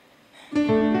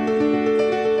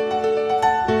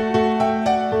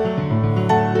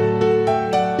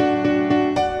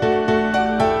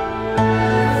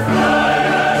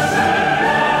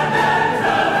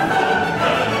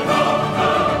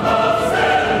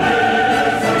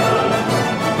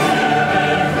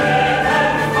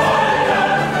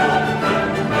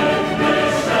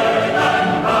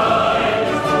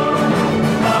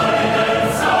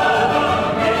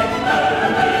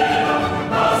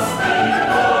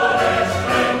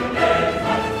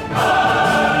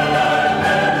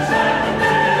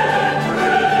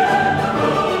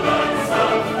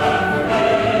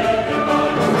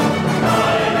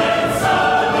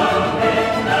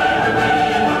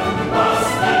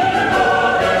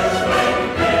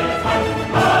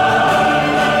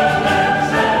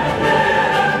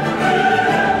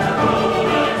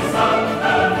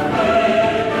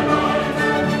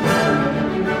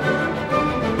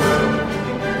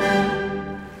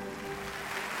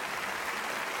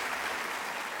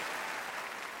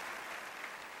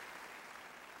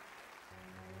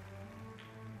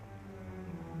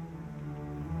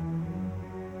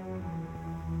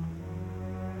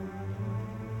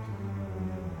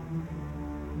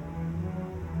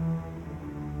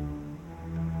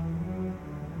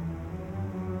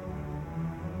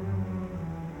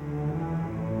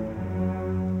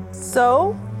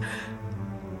 So,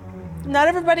 not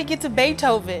everybody gets a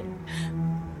Beethoven.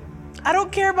 I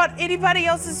don't care about anybody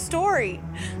else's story.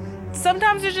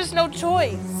 Sometimes there's just no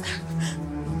choice.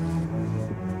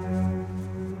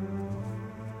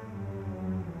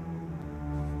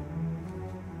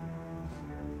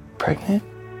 Pregnant?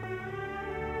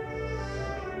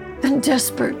 And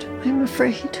desperate, I'm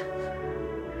afraid.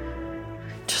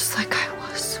 Just like I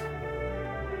was.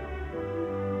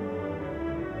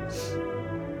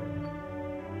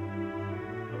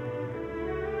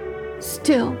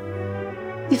 Still,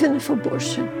 even if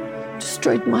abortion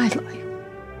destroyed my life,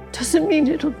 doesn't mean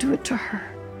it'll do it to her.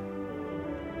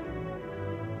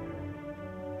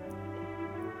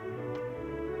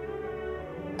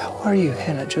 How are you,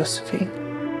 Hannah Josephine?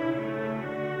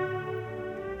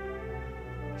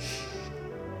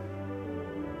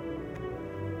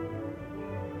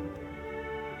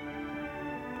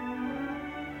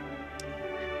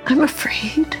 I'm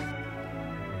afraid.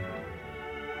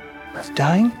 Of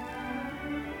dying?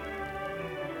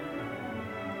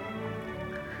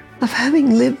 Of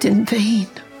having lived in vain.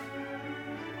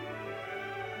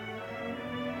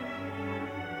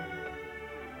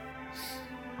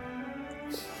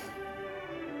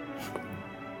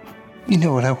 You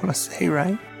know what I want to say,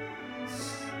 right?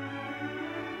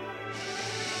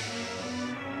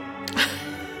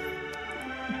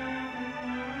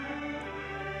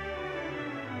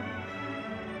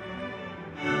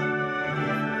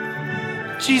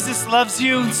 Jesus loves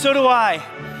you, and so do I.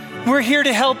 We're here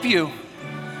to help you.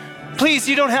 Please,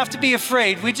 you don't have to be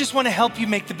afraid. We just want to help you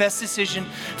make the best decision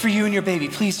for you and your baby.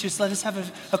 Please, just let us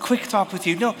have a quick talk with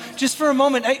you. No, just for a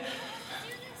moment.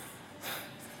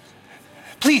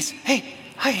 Please, hey,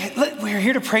 hi, we're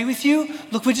here to pray with you.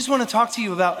 Look, we just want to talk to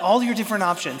you about all your different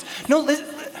options. No,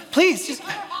 please, just...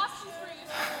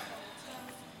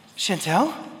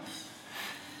 Chantel?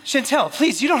 Chantel,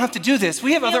 please, you don't have to do this.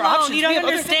 We have other options. You don't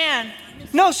understand.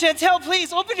 No, Chantel,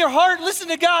 please, open your heart. Listen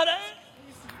to God.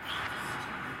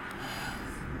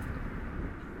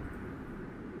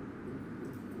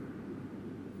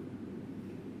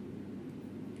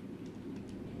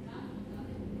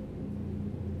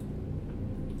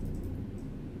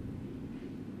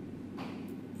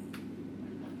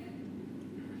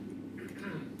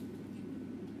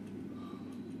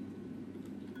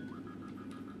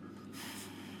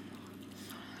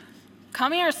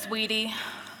 Come here, sweetie.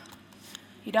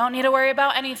 You don't need to worry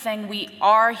about anything. We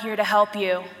are here to help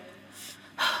you.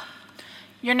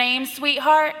 Your name,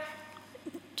 sweetheart?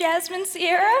 Jasmine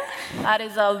Sierra? That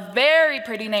is a very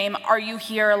pretty name. Are you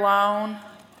here alone?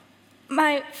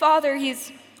 My father,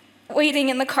 he's waiting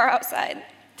in the car outside.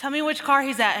 Tell me which car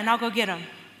he's at and I'll go get him.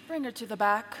 Bring her to the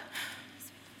back.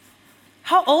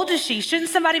 How old is she? Shouldn't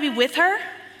somebody be with her?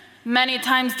 Many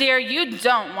times, dear, you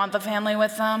don't want the family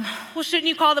with them. Well, shouldn't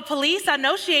you call the police? I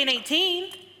know she ain't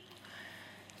 18.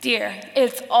 Dear,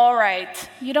 it's all right.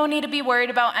 You don't need to be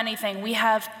worried about anything. We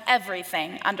have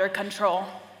everything under control.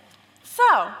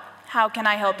 So, how can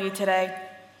I help you today?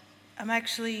 I'm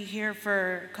actually here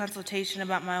for consultation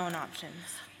about my own options.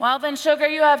 Well then, sugar,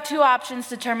 you have two options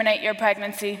to terminate your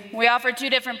pregnancy. We offer two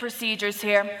different procedures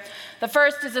here. The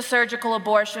first is a surgical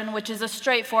abortion, which is a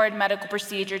straightforward medical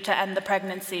procedure to end the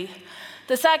pregnancy.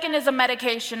 The second is a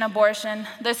medication abortion.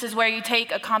 This is where you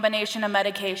take a combination of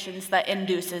medications that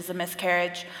induces a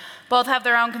miscarriage. Both have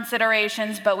their own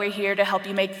considerations, but we're here to help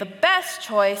you make the best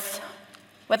choice.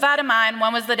 With that in mind,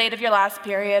 when was the date of your last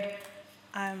period?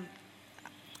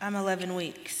 I'm 11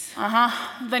 weeks.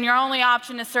 Then your only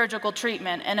option is surgical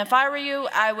treatment, and if I were you,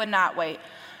 I would not wait.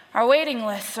 Our waiting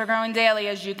lists are growing daily,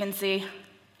 as you can see.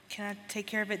 Can I take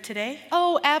care of it today?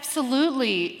 Oh,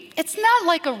 absolutely. It's not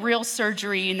like a real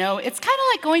surgery, you know. It's kind of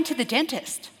like going to the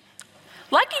dentist.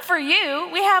 Lucky for you,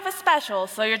 we have a special,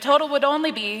 so your total would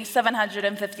only be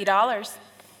 $750.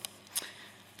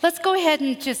 Let's go ahead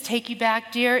and just take you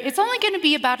back, dear. It's only going to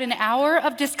be about an hour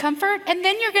of discomfort, and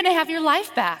then you're going to have your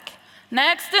life back.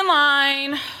 Next in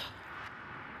line.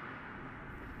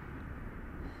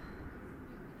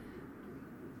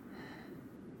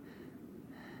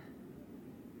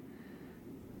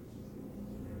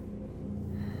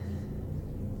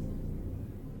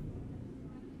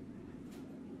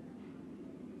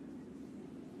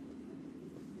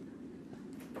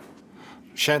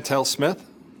 Chantel Smith?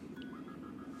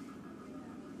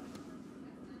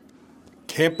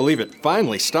 Can't believe it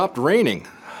finally stopped raining.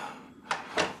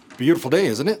 Beautiful day,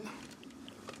 isn't it?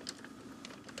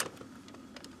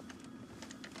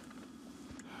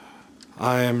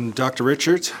 I'm Dr.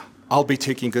 Richards. I'll be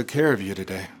taking good care of you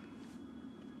today.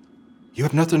 You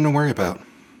have nothing to worry about.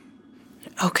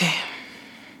 Okay.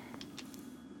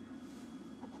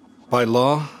 By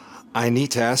law, I need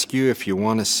to ask you if you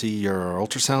want to see your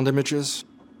ultrasound images.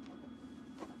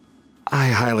 I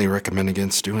highly recommend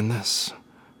against doing this.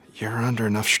 You're under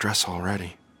enough stress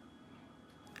already.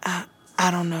 I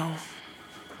don't know.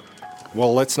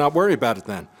 Well, let's not worry about it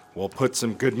then. We'll put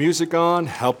some good music on,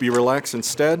 help you relax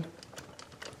instead.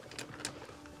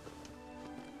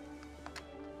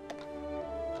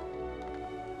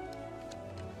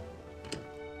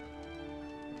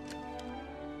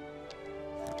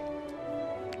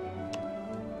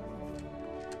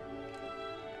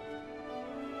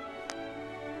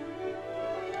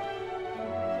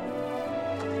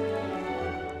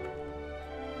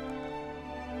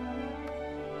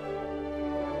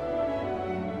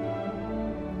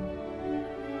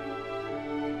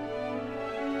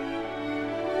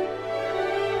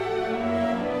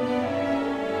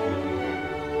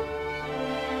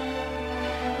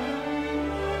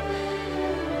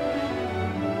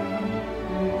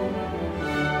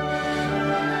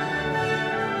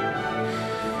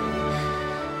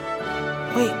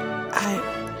 Wait,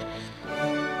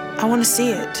 I want to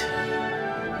see it.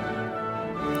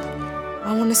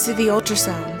 I want to see the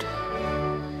ultrasound.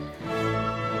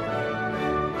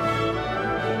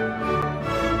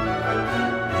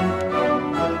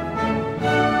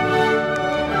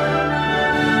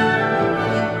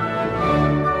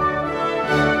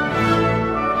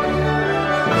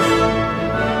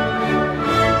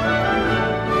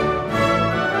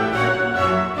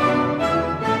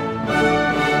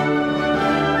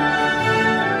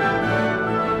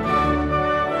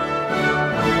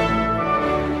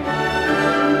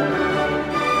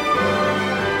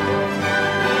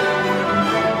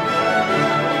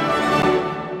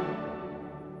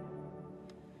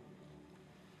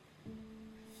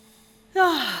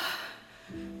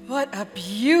 What a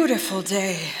beautiful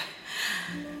day.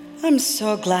 I'm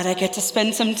so glad I get to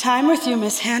spend some time with you,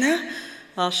 Miss Hannah,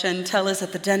 while Chantel is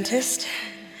at the dentist.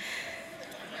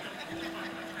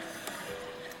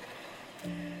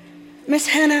 Miss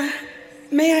Hannah,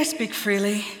 may I speak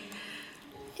freely?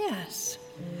 Yes.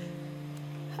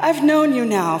 I've known you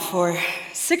now for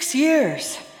 6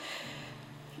 years.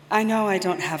 I know I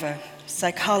don't have a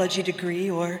psychology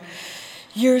degree or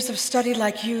years of study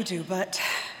like you do, but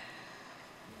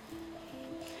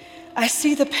I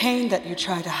see the pain that you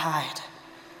try to hide.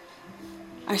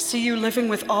 I see you living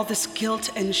with all this guilt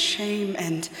and shame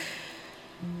and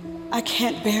I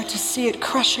can't bear to see it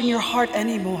crushing your heart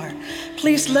anymore.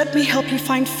 Please let me help you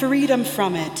find freedom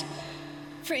from it.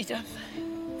 Freedom?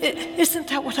 Isn't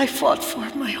that what I fought for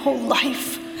my whole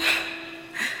life?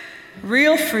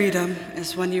 Real freedom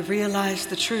is when you realize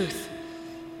the truth.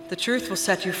 The truth will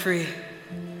set you free.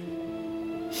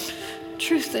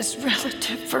 Truth is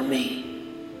relative for me.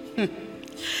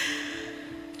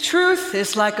 Truth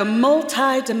is like a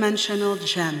multi-dimensional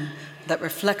gem that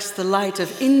reflects the light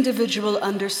of individual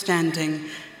understanding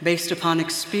based upon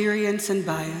experience and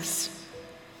bias.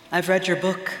 I've read your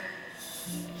book.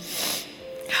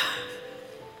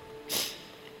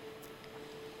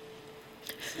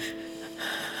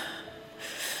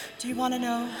 Do you want to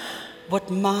know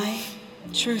what my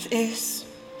truth is?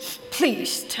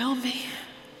 Please tell me.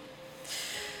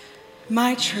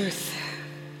 My truth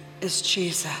is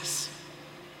Jesus,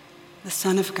 the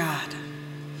Son of God,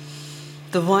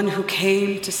 the one who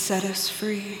came to set us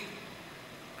free,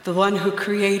 the one who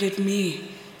created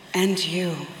me and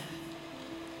you.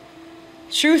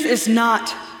 Truth is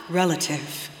not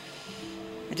relative.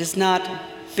 It is not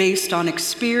based on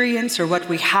experience or what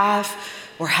we have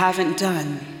or haven't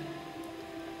done.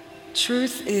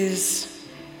 Truth is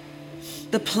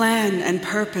the plan and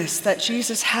purpose that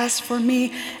Jesus has for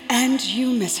me and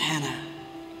you, Miss Hannah.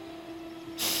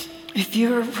 If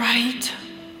you're right,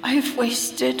 I've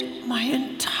wasted my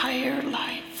entire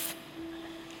life.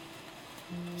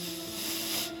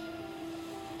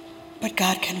 But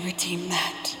God can redeem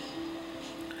that.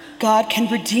 God can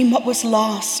redeem what was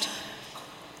lost.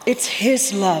 It's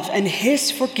His love and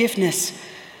His forgiveness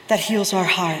that heals our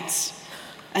hearts.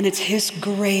 And it's His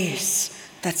grace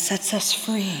that sets us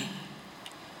free.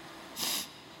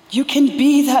 You can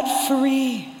be that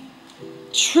free,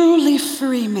 truly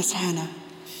free, Miss Hannah.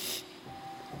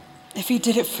 If He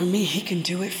did it for me, He can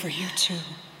do it for you too.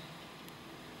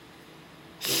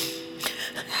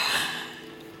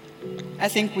 I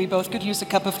think we both could use a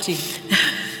cup of tea.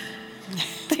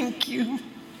 Thank you.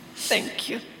 Thank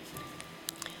you.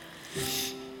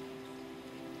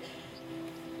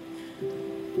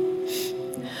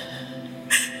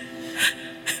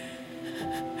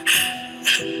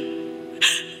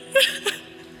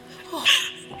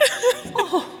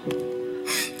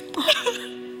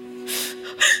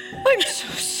 I'm so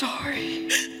sorry.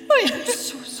 I am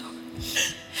so sorry.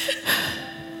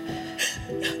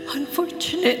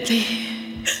 Unfortunately,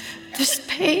 this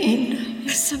pain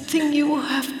is something you will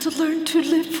have to learn to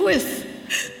live with,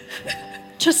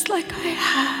 just like I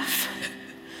have.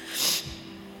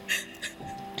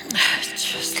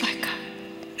 Just like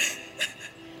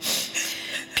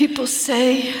people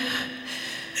say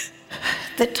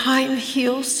that time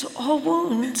heals all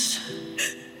wounds,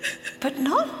 but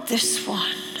not this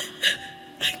one.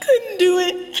 I couldn't do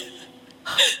it.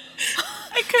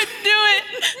 I couldn't do it.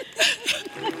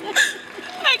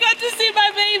 I got to see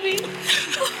my baby.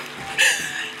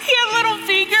 He had little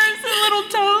fingers and little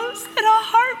toes and a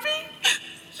heartbeat,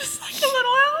 just like a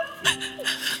little elf.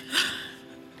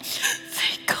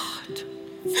 Thank God.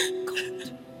 Thank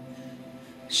God.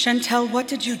 Chantel, what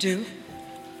did you do?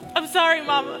 I'm sorry,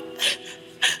 Mama.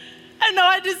 I know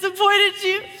I disappointed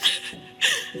you.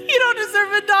 You don't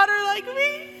deserve a daughter like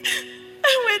me.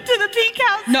 I went to the pink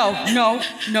house.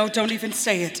 No, don't even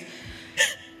say it.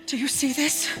 Do you see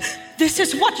this? This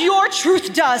is what your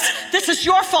truth does. This is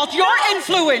your fault, your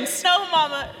influence. No,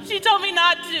 Mama. She told me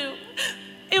not to.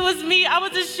 It was me. I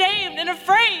was ashamed and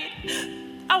afraid.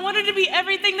 I wanted to be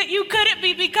everything that you couldn't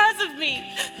be because of me.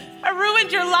 I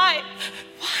ruined your life.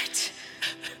 What?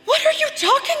 What are you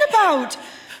talking about?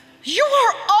 You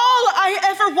are all I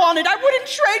ever wanted. I wouldn't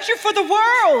trade you for the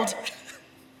world.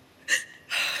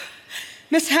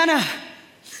 Miss Hannah,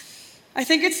 I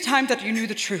think it's time that you knew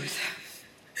the truth.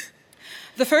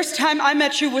 The first time I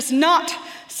met you was not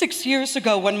 6 years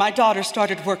ago when my daughter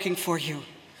started working for you.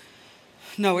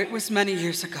 No, it was many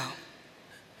years ago.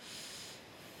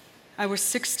 I was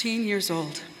 16 years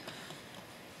old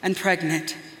and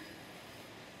pregnant,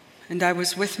 and I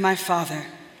was with my father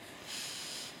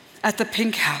at the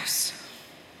pink house.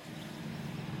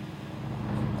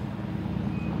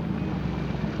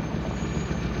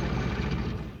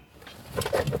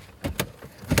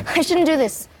 I shouldn't do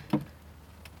this.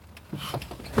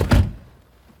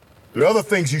 There are other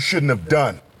things you shouldn't have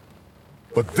done.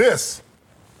 But this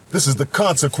is the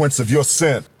consequence of your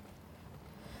sin.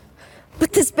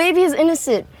 But this baby is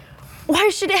innocent. Why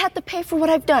should it have to pay for what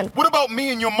I've done? What about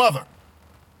me and your mother?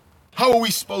 How are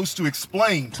we supposed to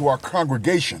explain to our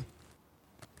congregation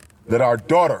that our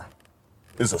daughter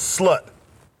is a slut?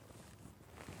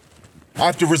 I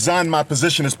have to resign my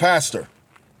position as pastor.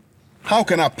 How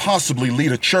can I possibly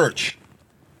lead a church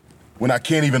when I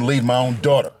can't even leave my own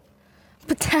daughter?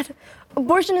 But Dad,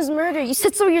 abortion is murder. You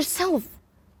said so yourself.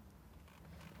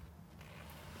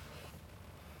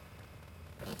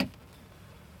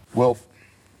 Well,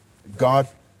 God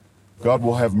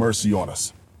will have mercy on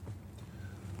us.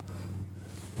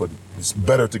 But it's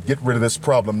better to get rid of this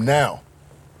problem now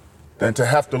than to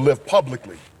have to live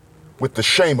publicly with the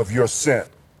shame of your sin.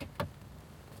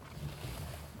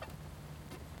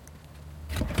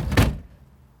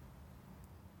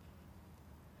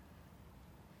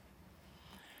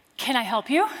 Can I help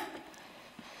you?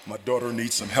 My daughter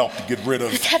needs some help to get rid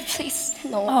of... Dad, please,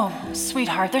 no. Oh,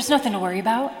 sweetheart, there's nothing to worry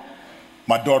about.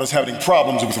 My daughter's having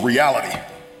problems with reality.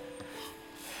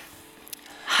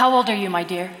 How old are you, my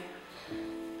dear?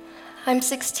 I'm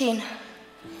 16.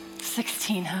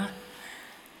 16, huh?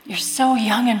 You're so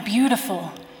young and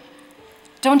beautiful.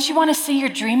 Don't you want to see your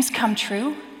dreams come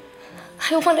true?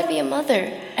 I want to be a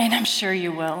mother. And I'm sure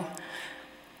you will.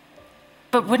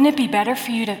 But wouldn't it be better for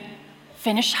you to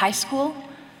finish high school,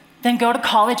 then go to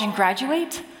college and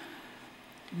graduate?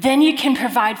 Then you can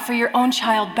provide for your own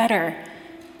child better,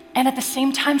 and at the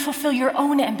same time fulfill your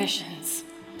own ambitions.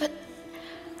 But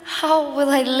how will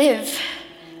I live,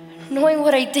 knowing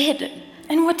what I did?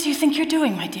 And what do you think you're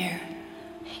doing, my dear?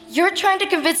 You're trying to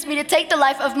convince me to take the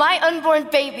life of my unborn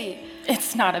baby.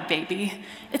 It's not a baby.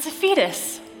 It's a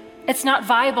fetus. It's not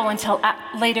viable until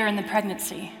later in the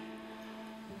pregnancy.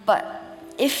 But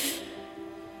if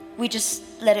we just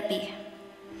let it be,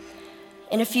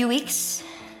 in a few weeks,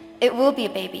 it will be a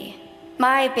baby.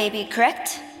 My baby,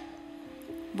 correct?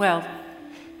 Well,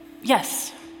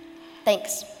 yes.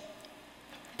 Thanks.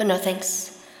 But no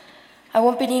thanks. I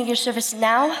won't be needing your service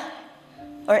now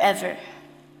or ever.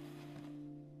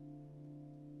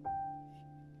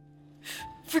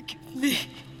 Forgive me.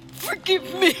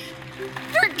 Forgive me.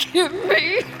 Forgive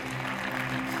me.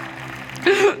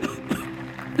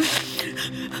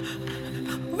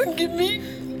 Forgive me.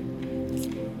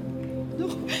 No.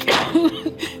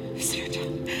 Miss Hannah.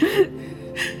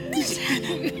 Miss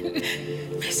Hannah.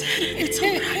 Miss Hannah, it's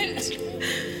all right.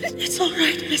 It's all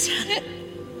right, Miss Hannah.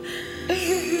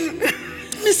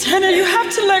 Miss Hannah, you have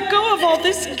to let go of all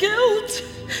this guilt.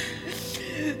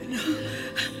 No.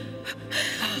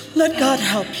 Let God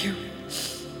help you.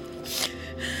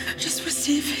 Just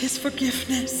receive His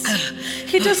forgiveness.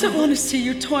 He doesn't want to see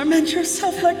you torment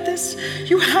yourself like this.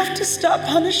 You have to stop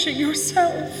punishing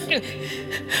yourself.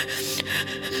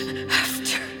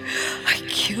 After I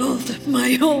killed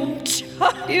my own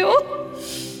child.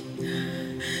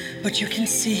 But you can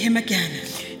see him again.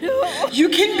 You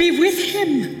can be with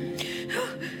him.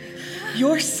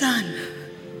 Your son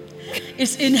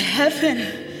is in heaven,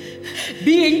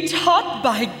 being taught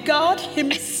by God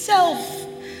Himself.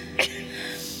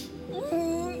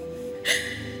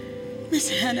 Miss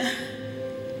Hannah,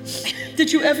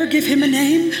 did you ever give him a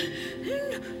name?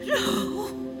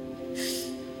 No.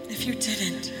 If you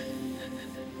didn't,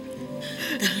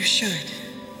 then you should.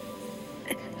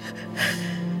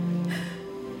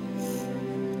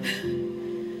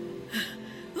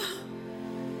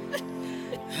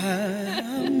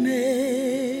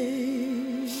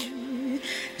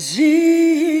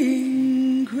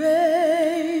 Amazing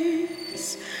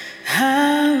grace,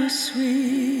 how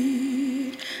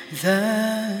sweet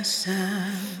the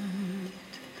sound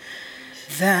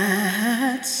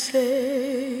that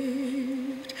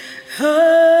saved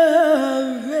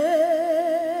a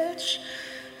wretch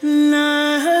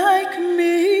like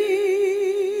me.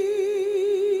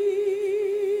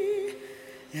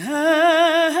 I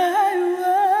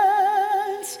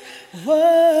once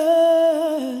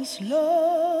was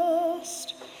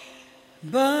lost,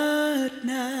 but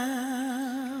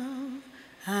now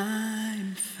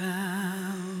I'm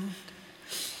found.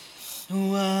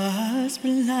 Was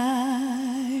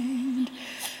blind,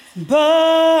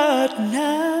 but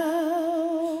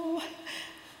now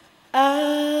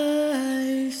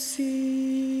I see.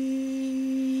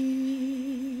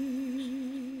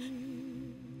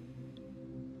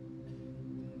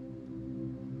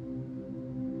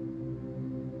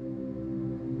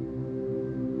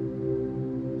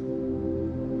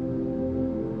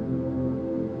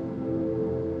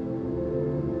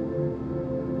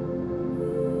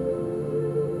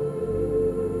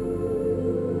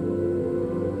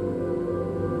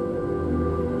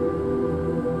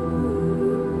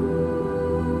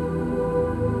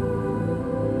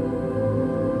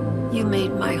 You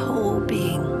made my whole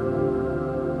being.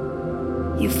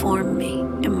 You formed me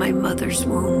in my mother's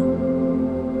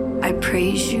womb. I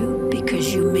praise you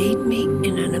because you made me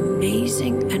in an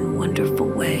amazing and wonderful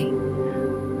way.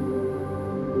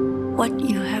 What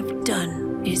you have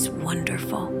done is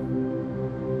wonderful.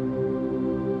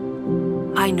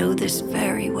 I know this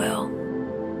very well.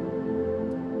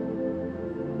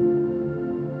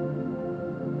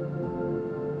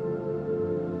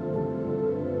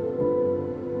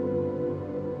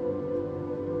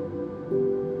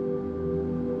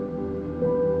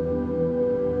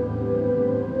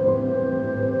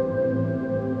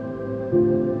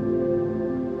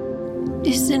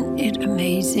 Isn't it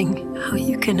amazing how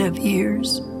you can have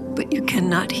ears, but you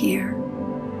cannot hear?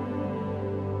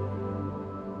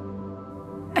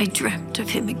 I dreamt of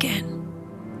him again.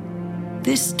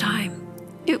 This time,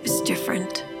 it was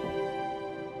different.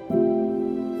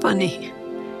 Funny,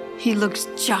 he looks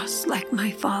just like my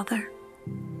father.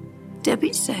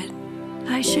 Debbie said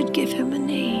I should give him a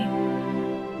name.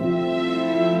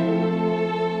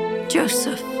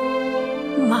 Joseph,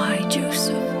 my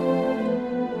Joseph.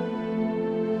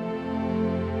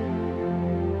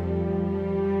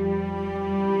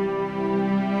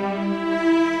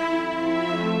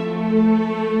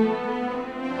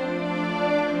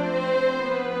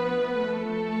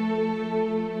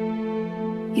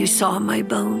 You saw my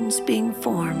bones being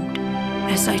formed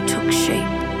as I took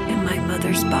shape in my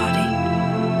mother's body.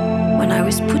 When I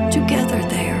was put together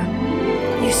there,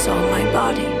 you saw my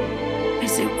body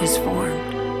as it was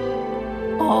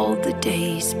formed. All the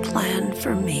days planned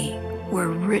for me were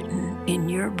written in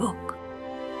your book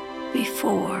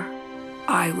before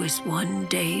I was 1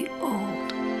 day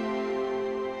old.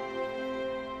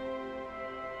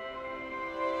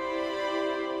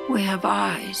 We have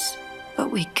eyes,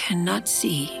 but we cannot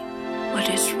see what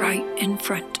is right in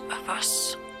front of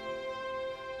us.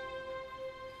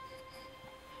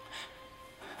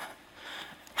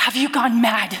 Have you gone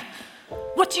mad?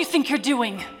 What do you think you're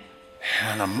doing?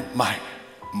 Hannah,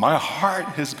 my heart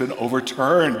has been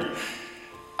overturned.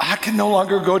 I can no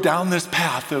longer go down this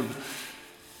path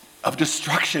of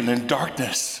destruction and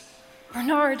darkness.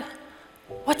 Bernard,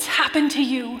 what's happened to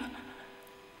you?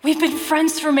 We've been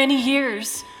friends for many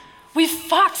years. We've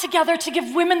fought together to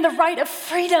give women the right of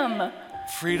freedom.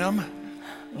 Freedom?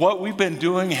 What we've been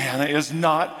doing, Hannah, is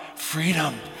not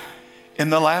freedom. In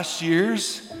the last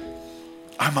years,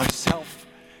 I myself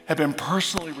have been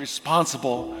personally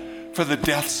responsible for the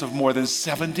deaths of more than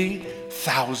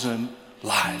 70,000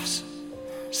 lives.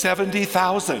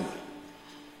 70,000.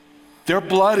 Their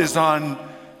blood is on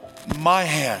my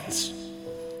hands.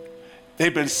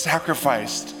 They've been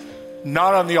sacrificed,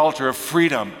 not on the altar of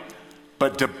freedom,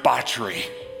 but debauchery.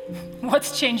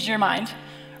 What's changed your mind?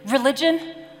 Religion?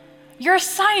 You're a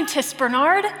scientist,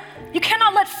 Bernard. You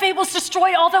cannot let fables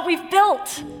destroy all that we've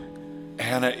built.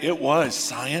 Hannah, it was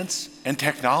science and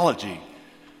technology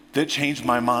that changed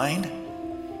my mind.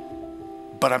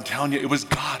 But I'm telling you, it was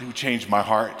God who changed my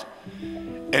heart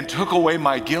and took away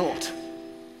my guilt.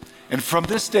 And from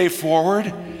this day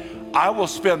forward, I will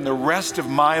spend the rest of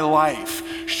my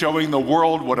life showing the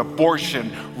world what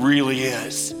abortion really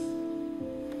is.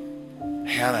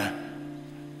 Hannah,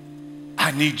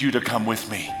 I need you to come with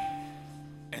me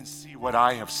and see what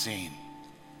I have seen.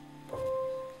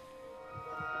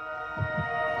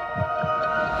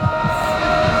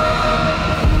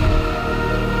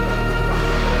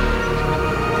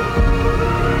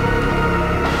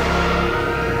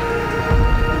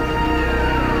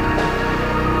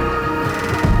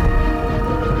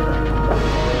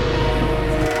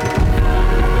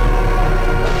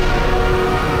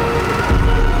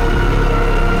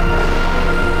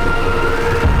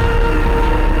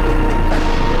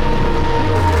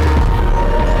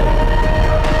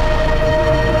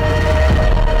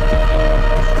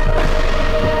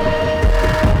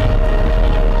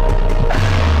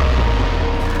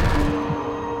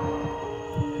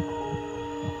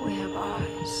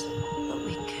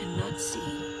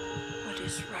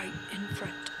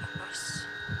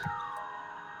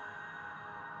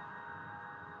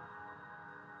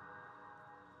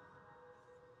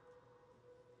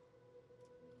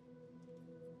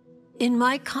 In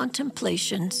my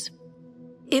contemplations,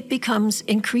 it becomes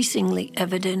increasingly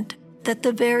evident that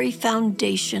the very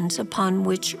foundations upon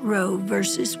which Roe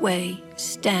versus Wade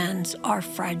stands are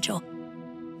fragile.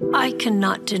 I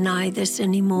cannot deny this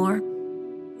anymore.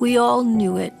 We all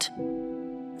knew it.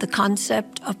 The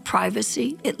concept of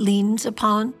privacy it leans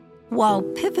upon, while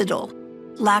pivotal,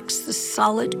 lacks the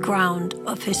solid ground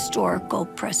of historical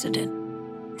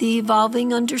precedent. The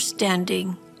evolving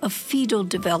understanding of fetal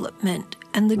development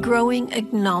and the growing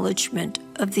acknowledgement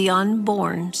of the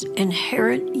unborn's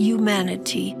inherent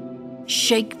humanity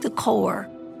shake the core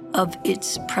of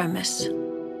its premise.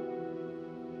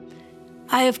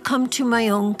 I have come to my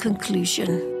own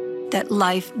conclusion that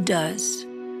life does,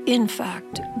 in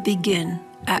fact, begin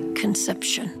at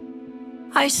conception.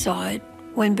 I saw it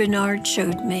when Bernard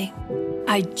showed me.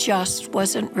 I just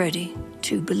wasn't ready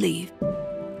to believe.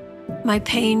 My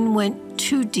pain went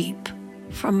too deep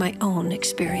from my own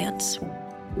experience.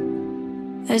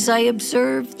 As I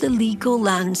observe the legal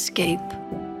landscape,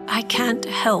 I can't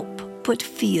help but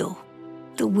feel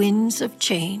the winds of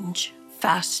change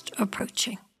fast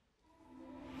approaching.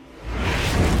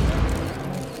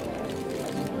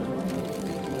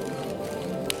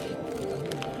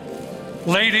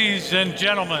 Ladies and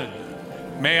gentlemen,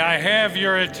 may I have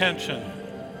your attention?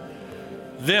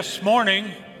 This morning,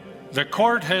 the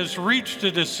court has reached a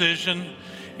decision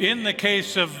in the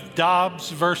case of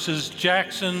Dobbs versus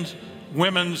Jackson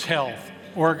Women's Health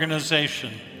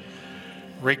Organization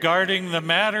regarding the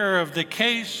matter of the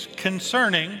case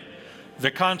concerning the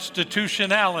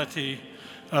constitutionality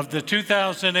of the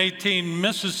 2018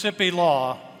 Mississippi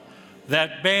law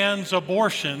that bans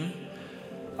abortion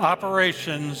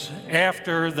operations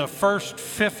after the first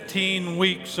 15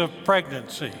 weeks of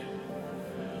pregnancy.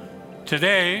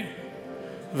 Today,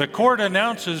 the court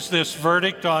announces this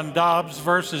verdict on Dobbs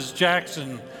versus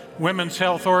Jackson Women's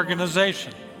Health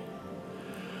Organization.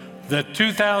 The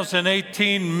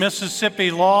 2018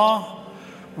 Mississippi law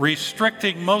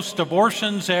restricting most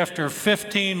abortions after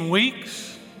 15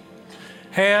 weeks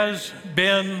has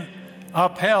been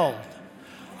upheld.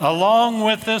 Along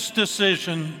with this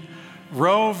decision,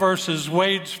 Roe versus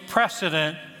Wade's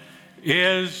precedent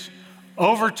is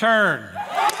overturned.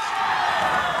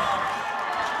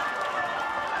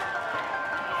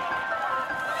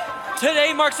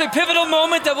 Today marks a pivotal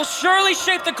moment that will surely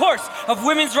shape the course of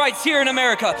women's rights here in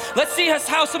America. Let's see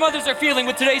how some others are feeling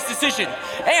with today's decision.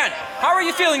 Anne, how are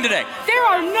you feeling today? There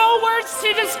are no words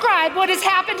to describe what has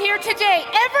happened here today.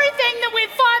 Everything that we've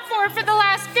fought for the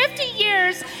last 50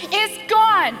 years is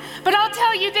gone. But I'll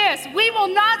tell you this, we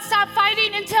will not stop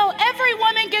fighting until every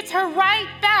woman gets her right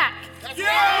back.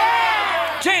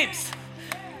 Yeah!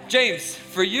 James,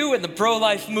 for you and the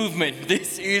pro-life movement,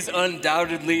 this is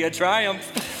undoubtedly a triumph.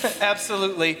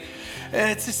 Absolutely.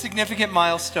 It's a significant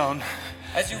milestone.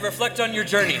 As you reflect on your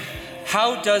journey,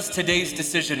 how does today's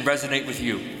decision resonate with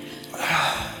you?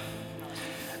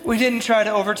 We didn't try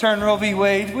to overturn Roe v.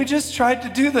 Wade. We just tried to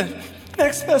do the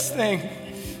next best thing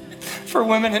for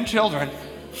women and children.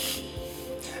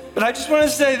 But I just want to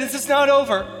say this is not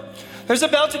over. There's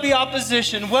about to be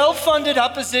opposition, well-funded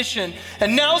opposition,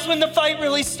 and now's when the fight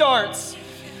really starts.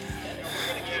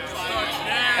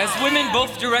 As women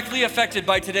both directly affected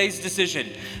by today's decision,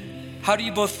 how do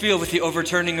you both feel with the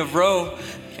overturning of Roe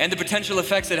and the potential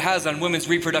effects it has on women's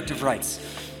reproductive rights?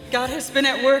 God has been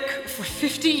at work for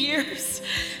 50 years.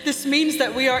 This means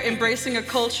that we are embracing a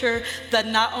culture that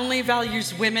not only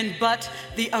values women, but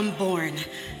the unborn.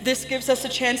 This gives us a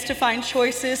chance to find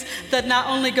choices that not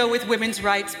only go with women's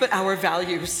rights, but our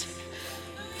values.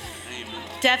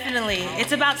 Definitely.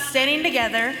 It's about standing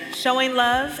together, showing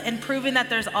love, and proving that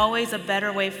there's always a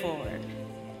better way forward.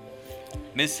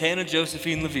 Miss Hannah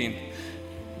Josephine Levine,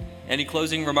 any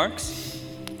closing remarks?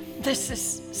 This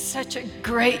is such a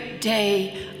great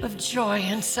day of joy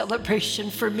and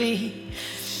celebration for me,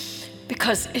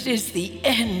 because it is the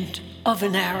end of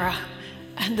an era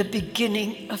and the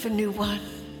beginning of a new one.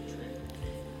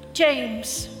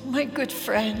 James, my good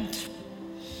friend,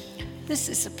 this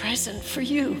is a present for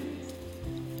you.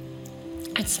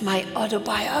 It's my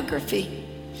autobiography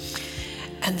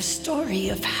and the story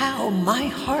of how my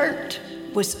heart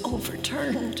was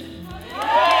overturned.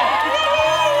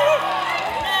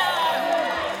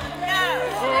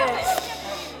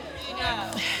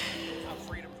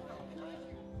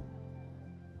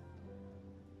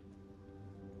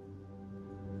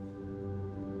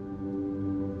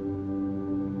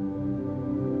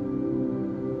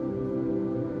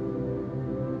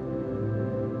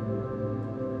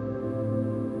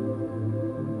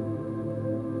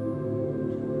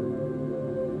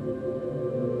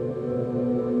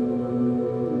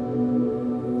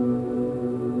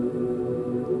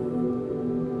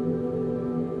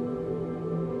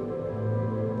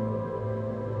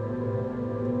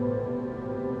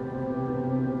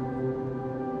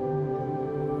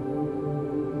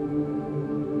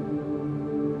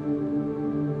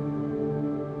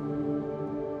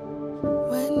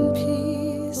 When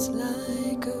peace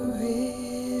like a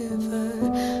river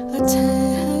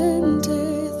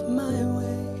attendeth my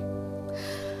way,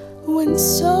 when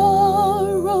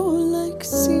sorrow like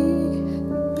sea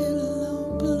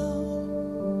billow blow,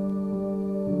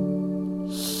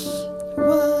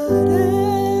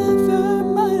 whatever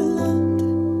my Lord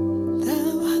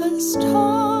thou hast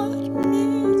taught me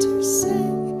to say,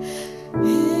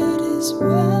 it is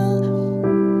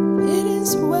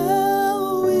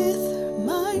well with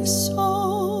my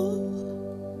soul.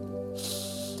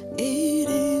 It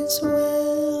is well.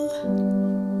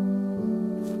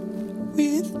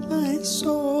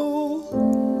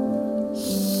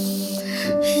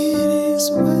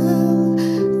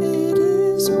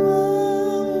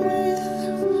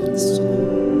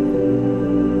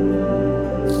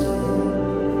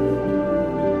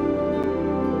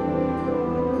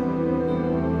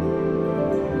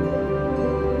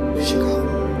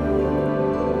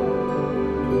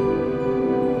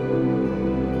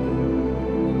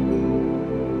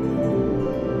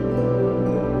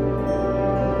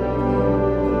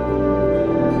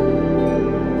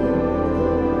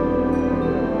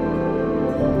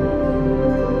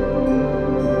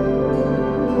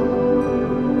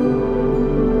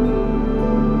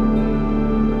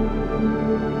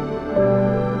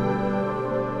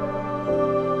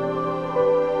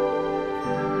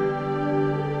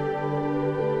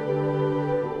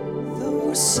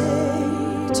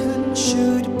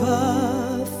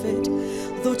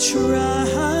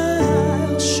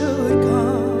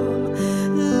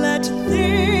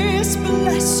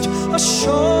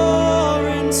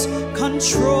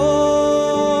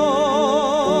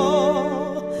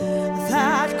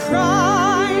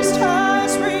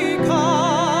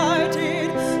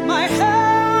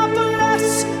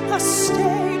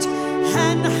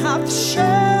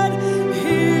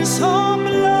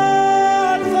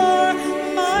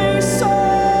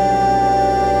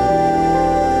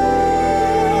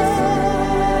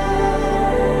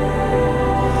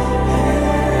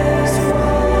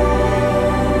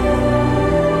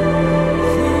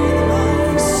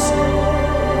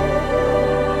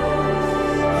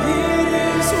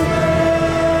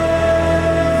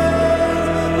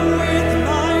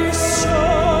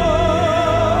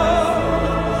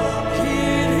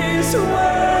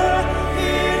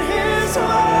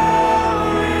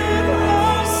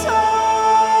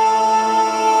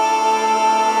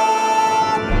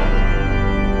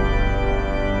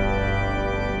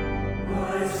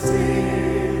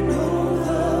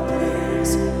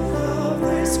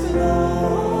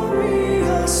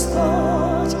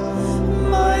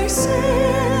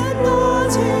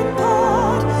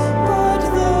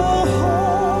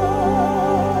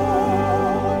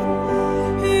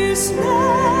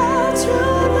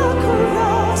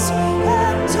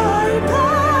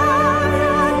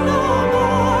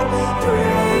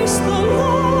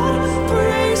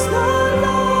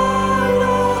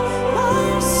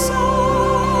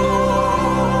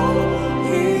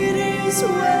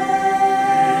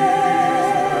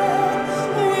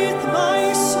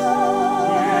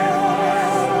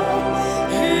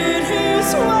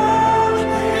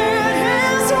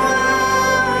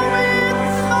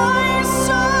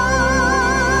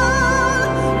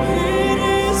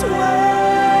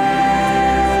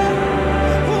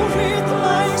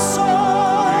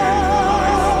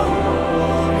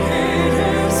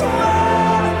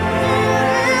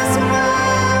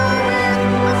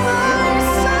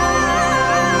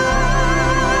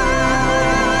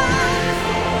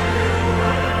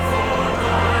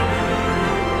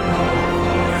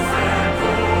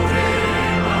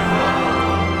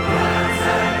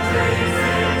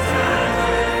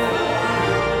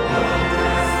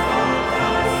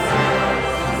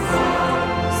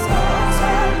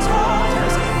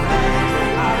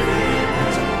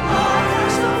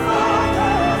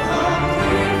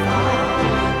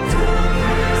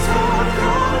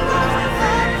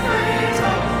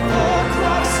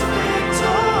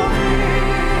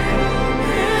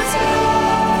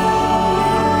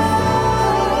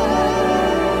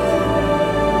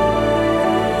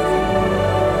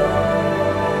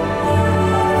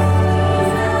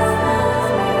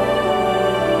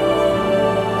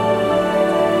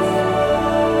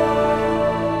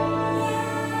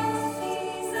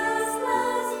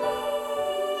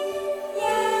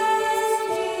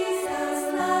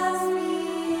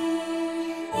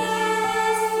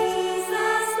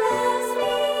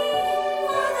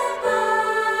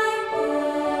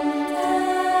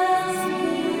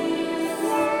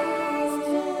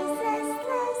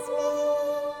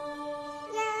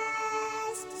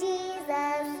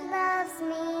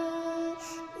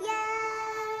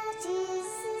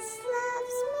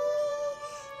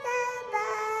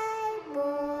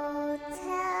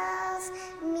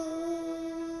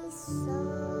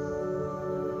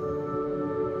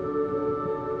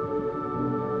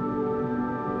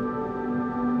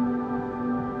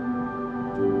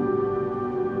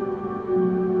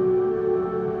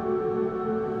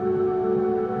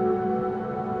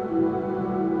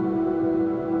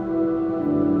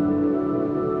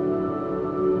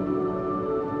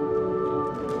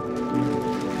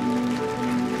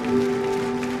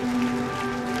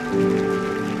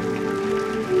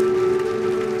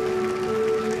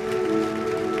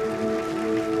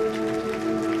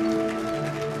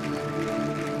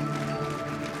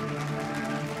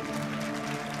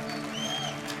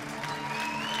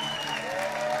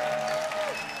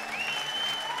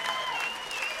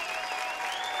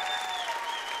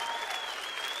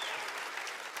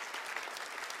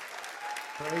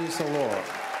 Praise the Lord.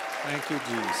 Thank you,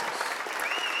 Jesus.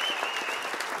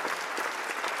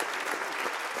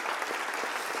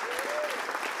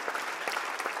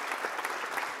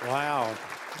 Wow.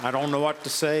 I don't know what to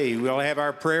say. We'll have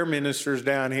our prayer ministers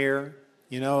down here.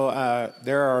 You know,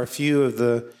 there are a few of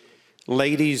the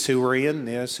ladies who were in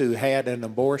this who had an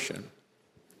abortion.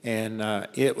 And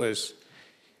it was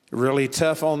really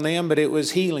tough on them, but it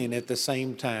was healing at the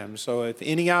same time. So if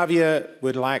any of you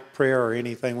would like prayer or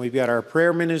anything, we've got our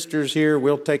prayer ministers here.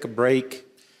 We'll take a break.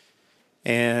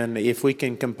 And if we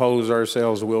can compose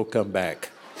ourselves, we'll come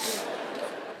back.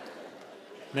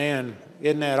 Man,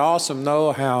 isn't that awesome,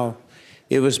 though, how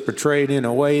it was portrayed in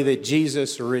a way that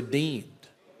Jesus redeemed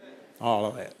all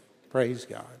of that. Praise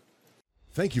God.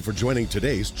 Thank you for joining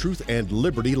today's Truth and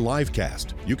Liberty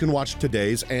livecast. You can watch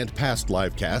today's and past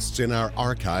livecasts in our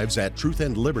archives at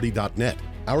truthandliberty.net.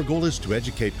 Our goal is to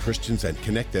educate Christians and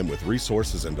connect them with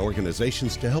resources and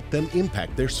organizations to help them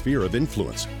impact their sphere of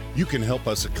influence. You can help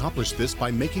us accomplish this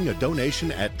by making a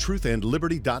donation at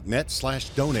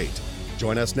truthandliberty.net/donate.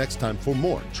 Join us next time for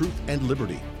more Truth and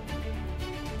Liberty.